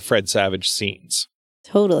the Fred Savage scenes.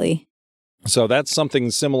 Totally. So that's something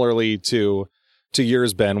similarly to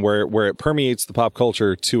yours, Ben, where it permeates the pop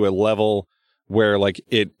culture to a level where like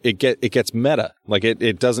it gets meta. Like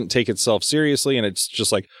it doesn't take itself seriously, and it's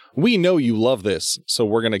just like, we know you love this, so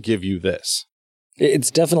we're gonna give you this. It's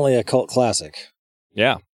definitely a cult classic.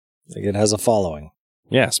 Yeah. Like it has a following.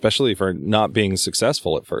 Yeah, especially for not being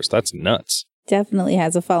successful at first. That's nuts. Definitely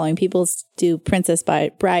has a following. People do Princess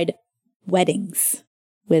Bride weddings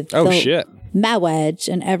with shit, marriage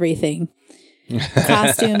and everything.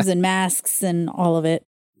 Costumes and masks and all of it.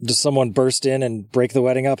 Does someone burst in and break the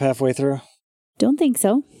wedding up halfway through? Don't think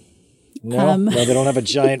so. No, no, they don't have a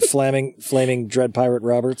giant flaming Dread Pirate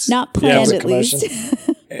Roberts. Not planned, at least.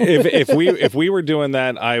 if we were doing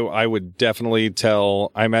that, I would definitely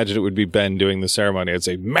tell. I imagine it would be Ben doing the ceremony. I'd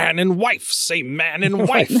say, "Man and wife, say man and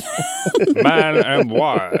wife, man and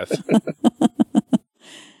wife."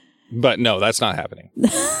 But no, that's not happening.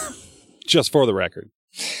 Just for the record.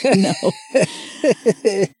 No.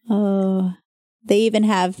 Oh, they even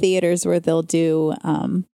have theaters where they'll do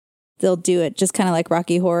it just kind of like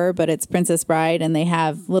Rocky Horror, but it's Princess Bride, and they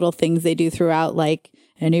have little things they do throughout, like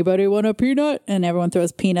anybody want a peanut? And everyone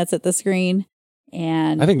throws peanuts at the screen.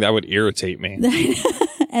 And I think that would irritate me.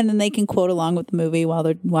 And then they can quote along with the movie while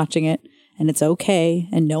they're watching it. And it's okay.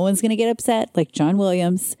 And no one's going to get upset like John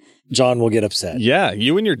Williams. John will get upset. Yeah,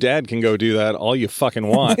 you and your dad can go do that all you fucking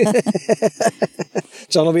want.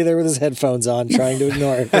 John will be there with his headphones on, trying to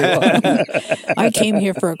ignore it. I came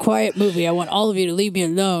here for a quiet movie. I want all of you to leave me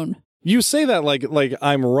alone. You say that like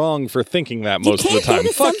I'm wrong for thinking that most of the time.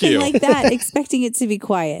 Fuck you. Like that, expecting it to be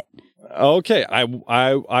quiet. Okay, I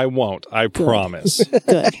won't. I promise.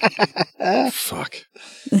 Good. Fuck.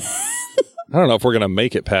 I don't know if we're gonna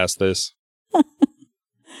make it past this.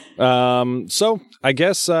 So I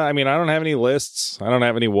guess I don't have any lists. I don't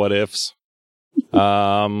have any what ifs.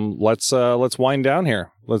 Let's wind down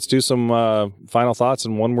here. Let's do some final thoughts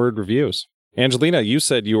and one word reviews. Angelina, you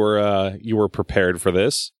said you were prepared for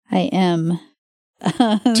this. I am.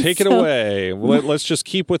 Take it away. Let's just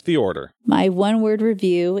keep with the order. My one word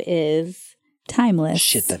review is timeless.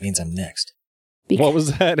 Shit, that means I'm next. What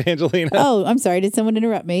was that, Angelina? Oh, I'm sorry. Did someone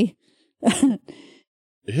interrupt me?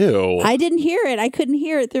 Ew. I didn't hear it. I couldn't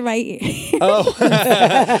hear it through my ear. Oh.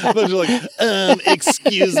 I was like,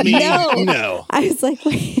 excuse me. No. I was like,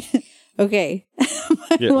 wait. Okay.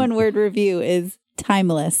 My one word review is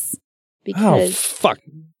timeless. Because fuck.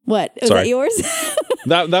 What? Was that yours?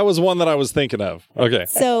 That was one that I was thinking of. Okay.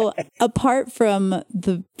 So apart from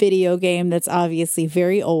the video game that's obviously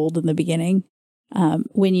very old in the beginning,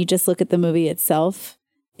 when you just look at the movie itself,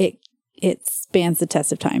 it spans the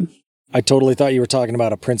test of time. I totally thought you were talking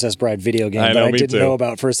about a Princess Bride video game that I didn't know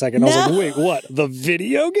about for a second. I was like, wait, what? The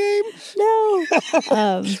video game?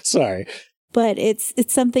 No. Sorry. But it's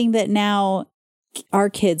something that now our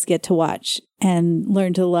kids get to watch and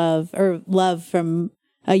learn to love from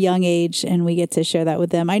a young age, and we get to share that with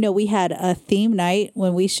them. I know we had a theme night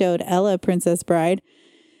when we showed Ella Princess Bride,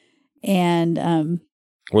 and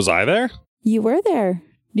was I there? You were there.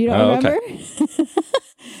 You don't remember? Okay.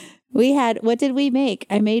 We had, what did we make?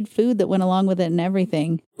 I made food that went along with it and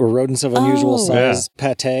everything. Were rodents of unusual size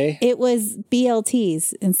pate? It was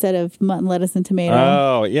BLTs instead of mutton, lettuce, and tomato.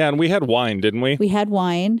 Oh, yeah. And we had wine, didn't we? We had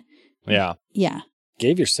wine. Yeah. Yeah.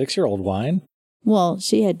 Gave your 6-year-old wine? Well,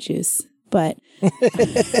 she had juice, but.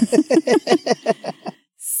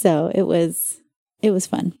 So it was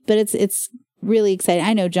fun. But it's really exciting.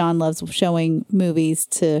 I know John loves showing movies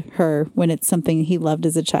to her when it's something he loved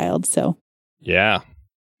as a child. So. Yeah.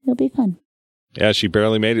 It'll be fun. Yeah, she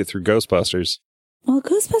barely made it through Ghostbusters. Well,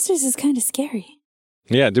 Ghostbusters is kind of scary.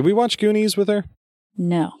 Yeah, did we watch Goonies with her?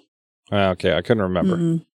 No. Okay, I couldn't remember.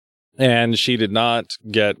 Mm-mm. And she did not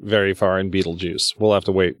get very far in Beetlejuice. We'll have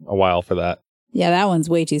to wait a while for that. Yeah, that one's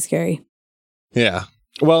way too scary. Yeah.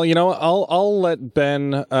 Well, I'll let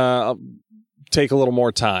Ben take a little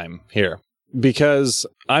more time here because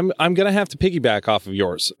I'm going to have to piggyback off of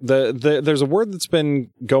yours. There's a word that's been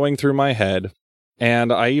going through my head.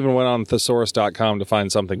 And I even went on thesaurus.com to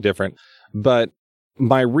find something different. But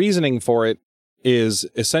my reasoning for it is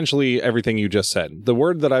essentially everything you just said. The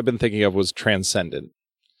word that I've been thinking of was transcendent.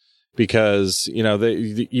 Because,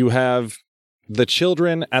 you have the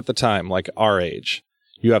children at the time, like our age.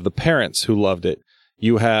 You have the parents who loved it.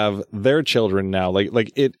 You have their children now.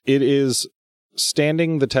 Like it is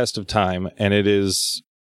standing the test of time, and it is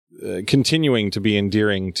continuing to be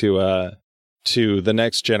endearing to the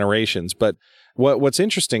next generations. But What's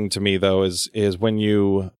interesting to me though is when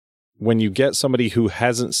you get somebody who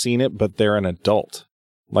hasn't seen it but they're an adult.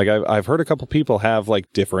 Like I've heard a couple people have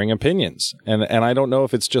like differing opinions, and I don't know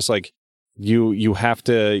if it's just like you had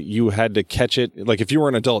to catch it. Like if you were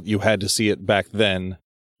an adult, you had to see it back then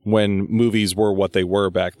when movies were what they were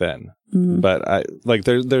back then. Mm-hmm. But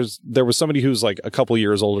there was somebody who's like a couple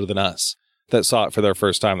years older than us that saw it for their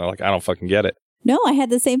first time. They're like, I don't fucking get it. No, I had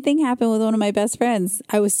the same thing happen with one of my best friends.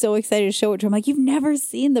 I was so excited to show it to her. I'm like, you've never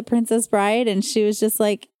seen The Princess Bride? And she was just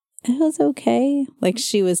like, it was okay. Like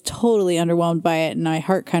she was totally underwhelmed by it. And my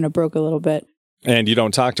heart kind of broke a little bit. And you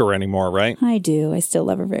don't talk to her anymore, right? I do. I still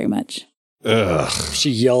love her very much. Ugh. She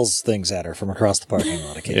yells things at her from across the parking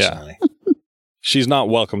lot occasionally. Yeah. She's not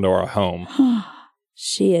welcome to our home.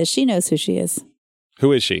 She is. She knows who she is.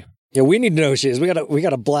 Who is she? Yeah, we need to know who she is. We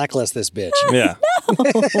gotta blacklist this bitch. Yeah.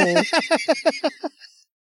 No.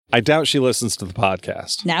 I doubt she listens to the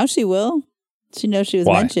podcast. Now she will. She knows she was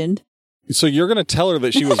mentioned. So you're going to tell her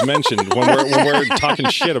that she was mentioned when we're talking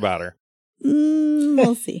shit about her.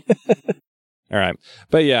 We'll see. All right.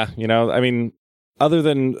 But yeah, other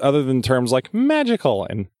than terms like magical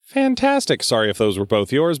and fantastic. Sorry if those were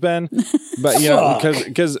both yours, Ben. But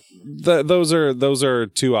because those are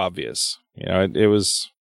too obvious. It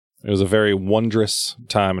was a very wondrous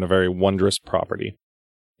time and a very wondrous property.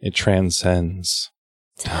 It transcends.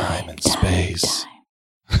 Time and space.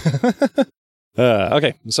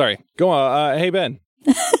 Okay, sorry. Go on. Hey, Ben,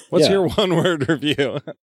 what's your one-word review?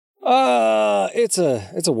 It's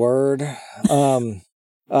a word.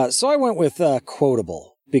 So I went with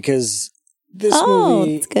quotable because this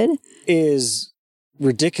movie that's good. is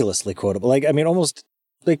ridiculously quotable. Like, I mean, almost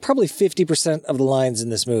like probably 50% of the lines in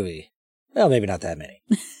this movie. Well, maybe not that many.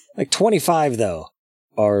 Like 25 though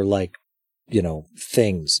are like,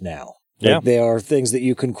 things now. Yeah. Like, they are things that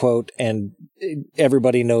you can quote and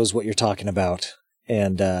everybody knows what you're talking about.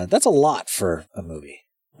 And that's a lot for a movie.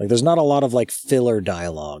 Like, there's not a lot of like filler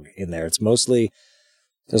dialogue in there. It's mostly,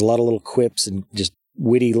 there's a lot of little quips and just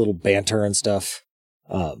witty little banter and stuff.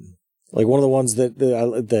 Like one of the ones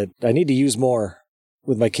that I need to use more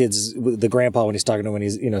with my kids, with the grandpa when he's talking to him, when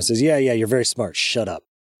he's, says, yeah, you're very smart. Shut up.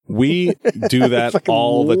 We do that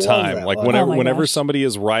all the time. Like whenever gosh. somebody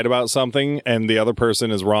is right about something and the other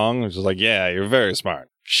person is wrong, it's just like, yeah, you're very smart.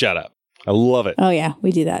 Shut up. I love it. Oh yeah,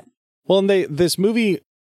 we do that. Well, and this movie,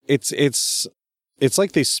 it's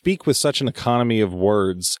like they speak with such an economy of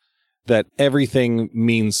words that everything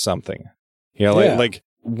means something. Like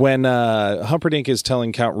when Humperdinck is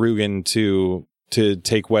telling Count Rugen to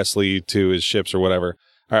take Wesley to his ships or whatever.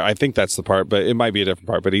 I think that's the part, but it might be a different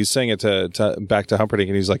part. But he's saying it to back to Humperdinck,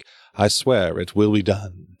 and he's like, "I swear it will be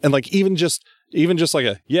done." And like even just like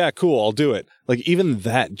a yeah, cool, I'll do it. Like even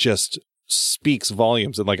that just speaks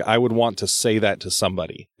volumes, and like I would want to say that to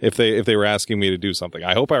somebody if they were asking me to do something.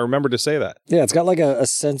 I hope I remember to say that. Yeah, it's got like a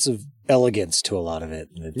sense of elegance to a lot of it.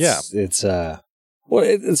 It's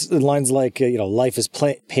lines like life is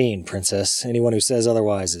pain, princess. Anyone who says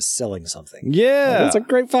otherwise is selling something. Yeah, that's a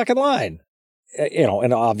great fucking line.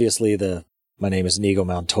 And obviously my name is Inigo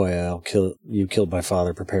Montoya. You killed my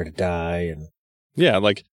father. Prepare to die. And yeah,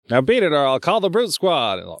 like now beat it or I'll call the brute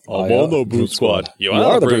squad. I'm on the brute squad. You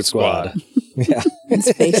are the brute squad. Yeah, his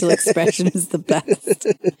facial expression is the best.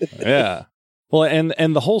 Yeah. Well,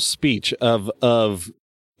 and the whole speech of to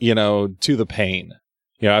the pain.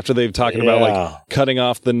 After they've talked about like cutting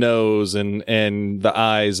off the nose and the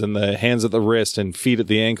eyes and the hands at the wrist and feet at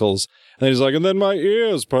the ankles. And then he's like, and then my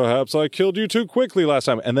ears, perhaps I killed you too quickly last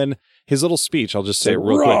time. And then his little speech, I'll just say it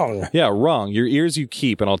real quick. Yeah, wrong. Your ears you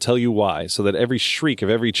keep, and I'll tell you why, so that every shriek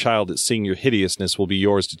of every child at seeing your hideousness will be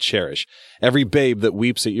yours to cherish. Every babe that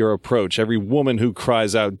weeps at your approach, every woman who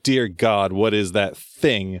cries out, dear God, what is that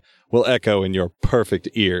thing, will echo in your perfect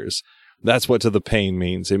ears. That's what to the pain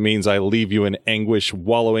means. It means I leave you in anguish,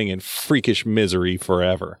 wallowing in freakish misery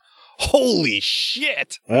forever. Holy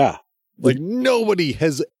shit! Yeah. Like nobody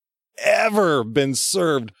has ever been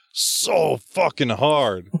served so fucking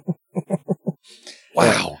hard.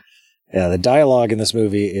 Wow. Yeah, the dialogue in this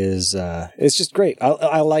movie is it's just great.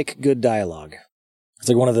 I like good dialogue. It's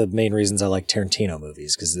like one of the main reasons I like Tarantino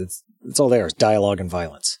movies, because it's all there. It's dialogue and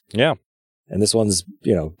violence. Yeah. And this one's,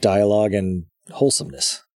 dialogue and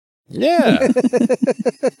wholesomeness. Yeah.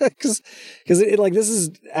 Because this is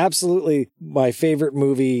absolutely my favorite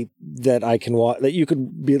movie that I can watch, that you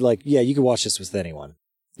could be like, yeah, you could watch this with anyone.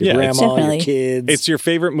 Your grandma, your kids. It's your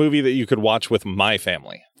favorite movie that you could watch with my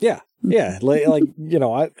family. Yeah. Yeah.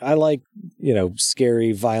 I like,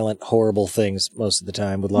 scary, violent, horrible things most of the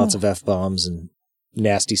time with lots of F-bombs and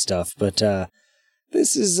nasty stuff. But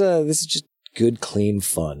this is just good, clean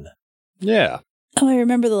fun. Yeah. Oh, I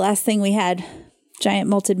remember the last thing we had. Giant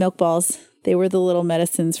malted milk balls. They were the little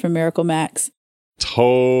medicines from Miracle Max.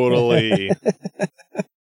 Totally.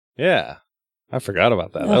 Yeah. I forgot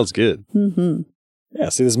about that. That was good. Mm-hmm. Yeah,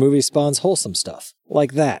 see, this movie spawns wholesome stuff.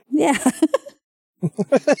 Like that. Yeah.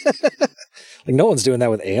 Like, no one's doing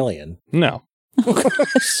that with Alien. No. Oh,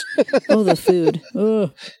 gosh. Oh, the food.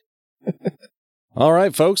 Oh. All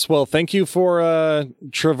right, folks. Well, thank you for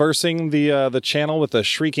traversing the channel with the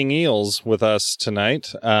shrieking eels with us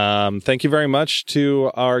tonight. Thank you very much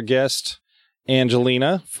to our guest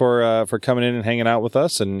Angelina for coming in and hanging out with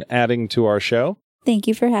us and adding to our show. Thank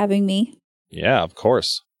you for having me. Yeah, of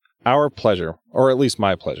course. Our pleasure, or at least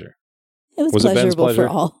my pleasure. It was Ben's pleasurable pleasure? for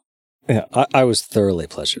all. Yeah, I was thoroughly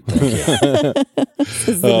pleasured. Thank you. This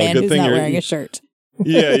is the man who's not wearing a shirt.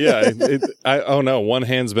 Yeah. Oh no, one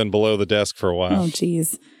hand's been below the desk for a while. Oh,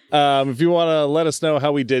 geez. If you want to let us know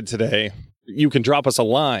how we did today, you can drop us a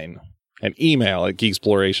line, an email at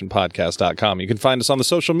geeksplorationpodcast.com. You can find us on the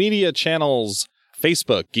social media channels,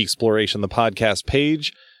 Facebook, Geeksploration, the podcast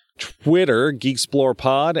page, Twitter,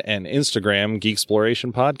 GeekSplorePod, and Instagram,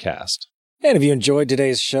 Geeksploration Podcast. And if you enjoyed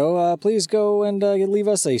today's show, please go and leave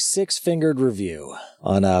us a 6-fingered review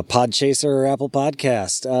on Podchaser or Apple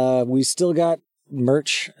Podcast. We still got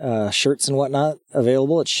merch, shirts and whatnot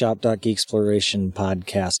available at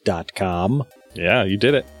shop.geeksplorationpodcast.com. Yeah, you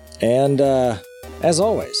did it. And As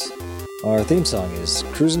always, our theme song is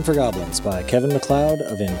Cruisin' for Goblins by Kevin MacLeod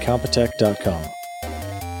of Incompetech.com.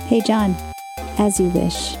 Hey, John, as you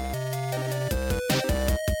wish.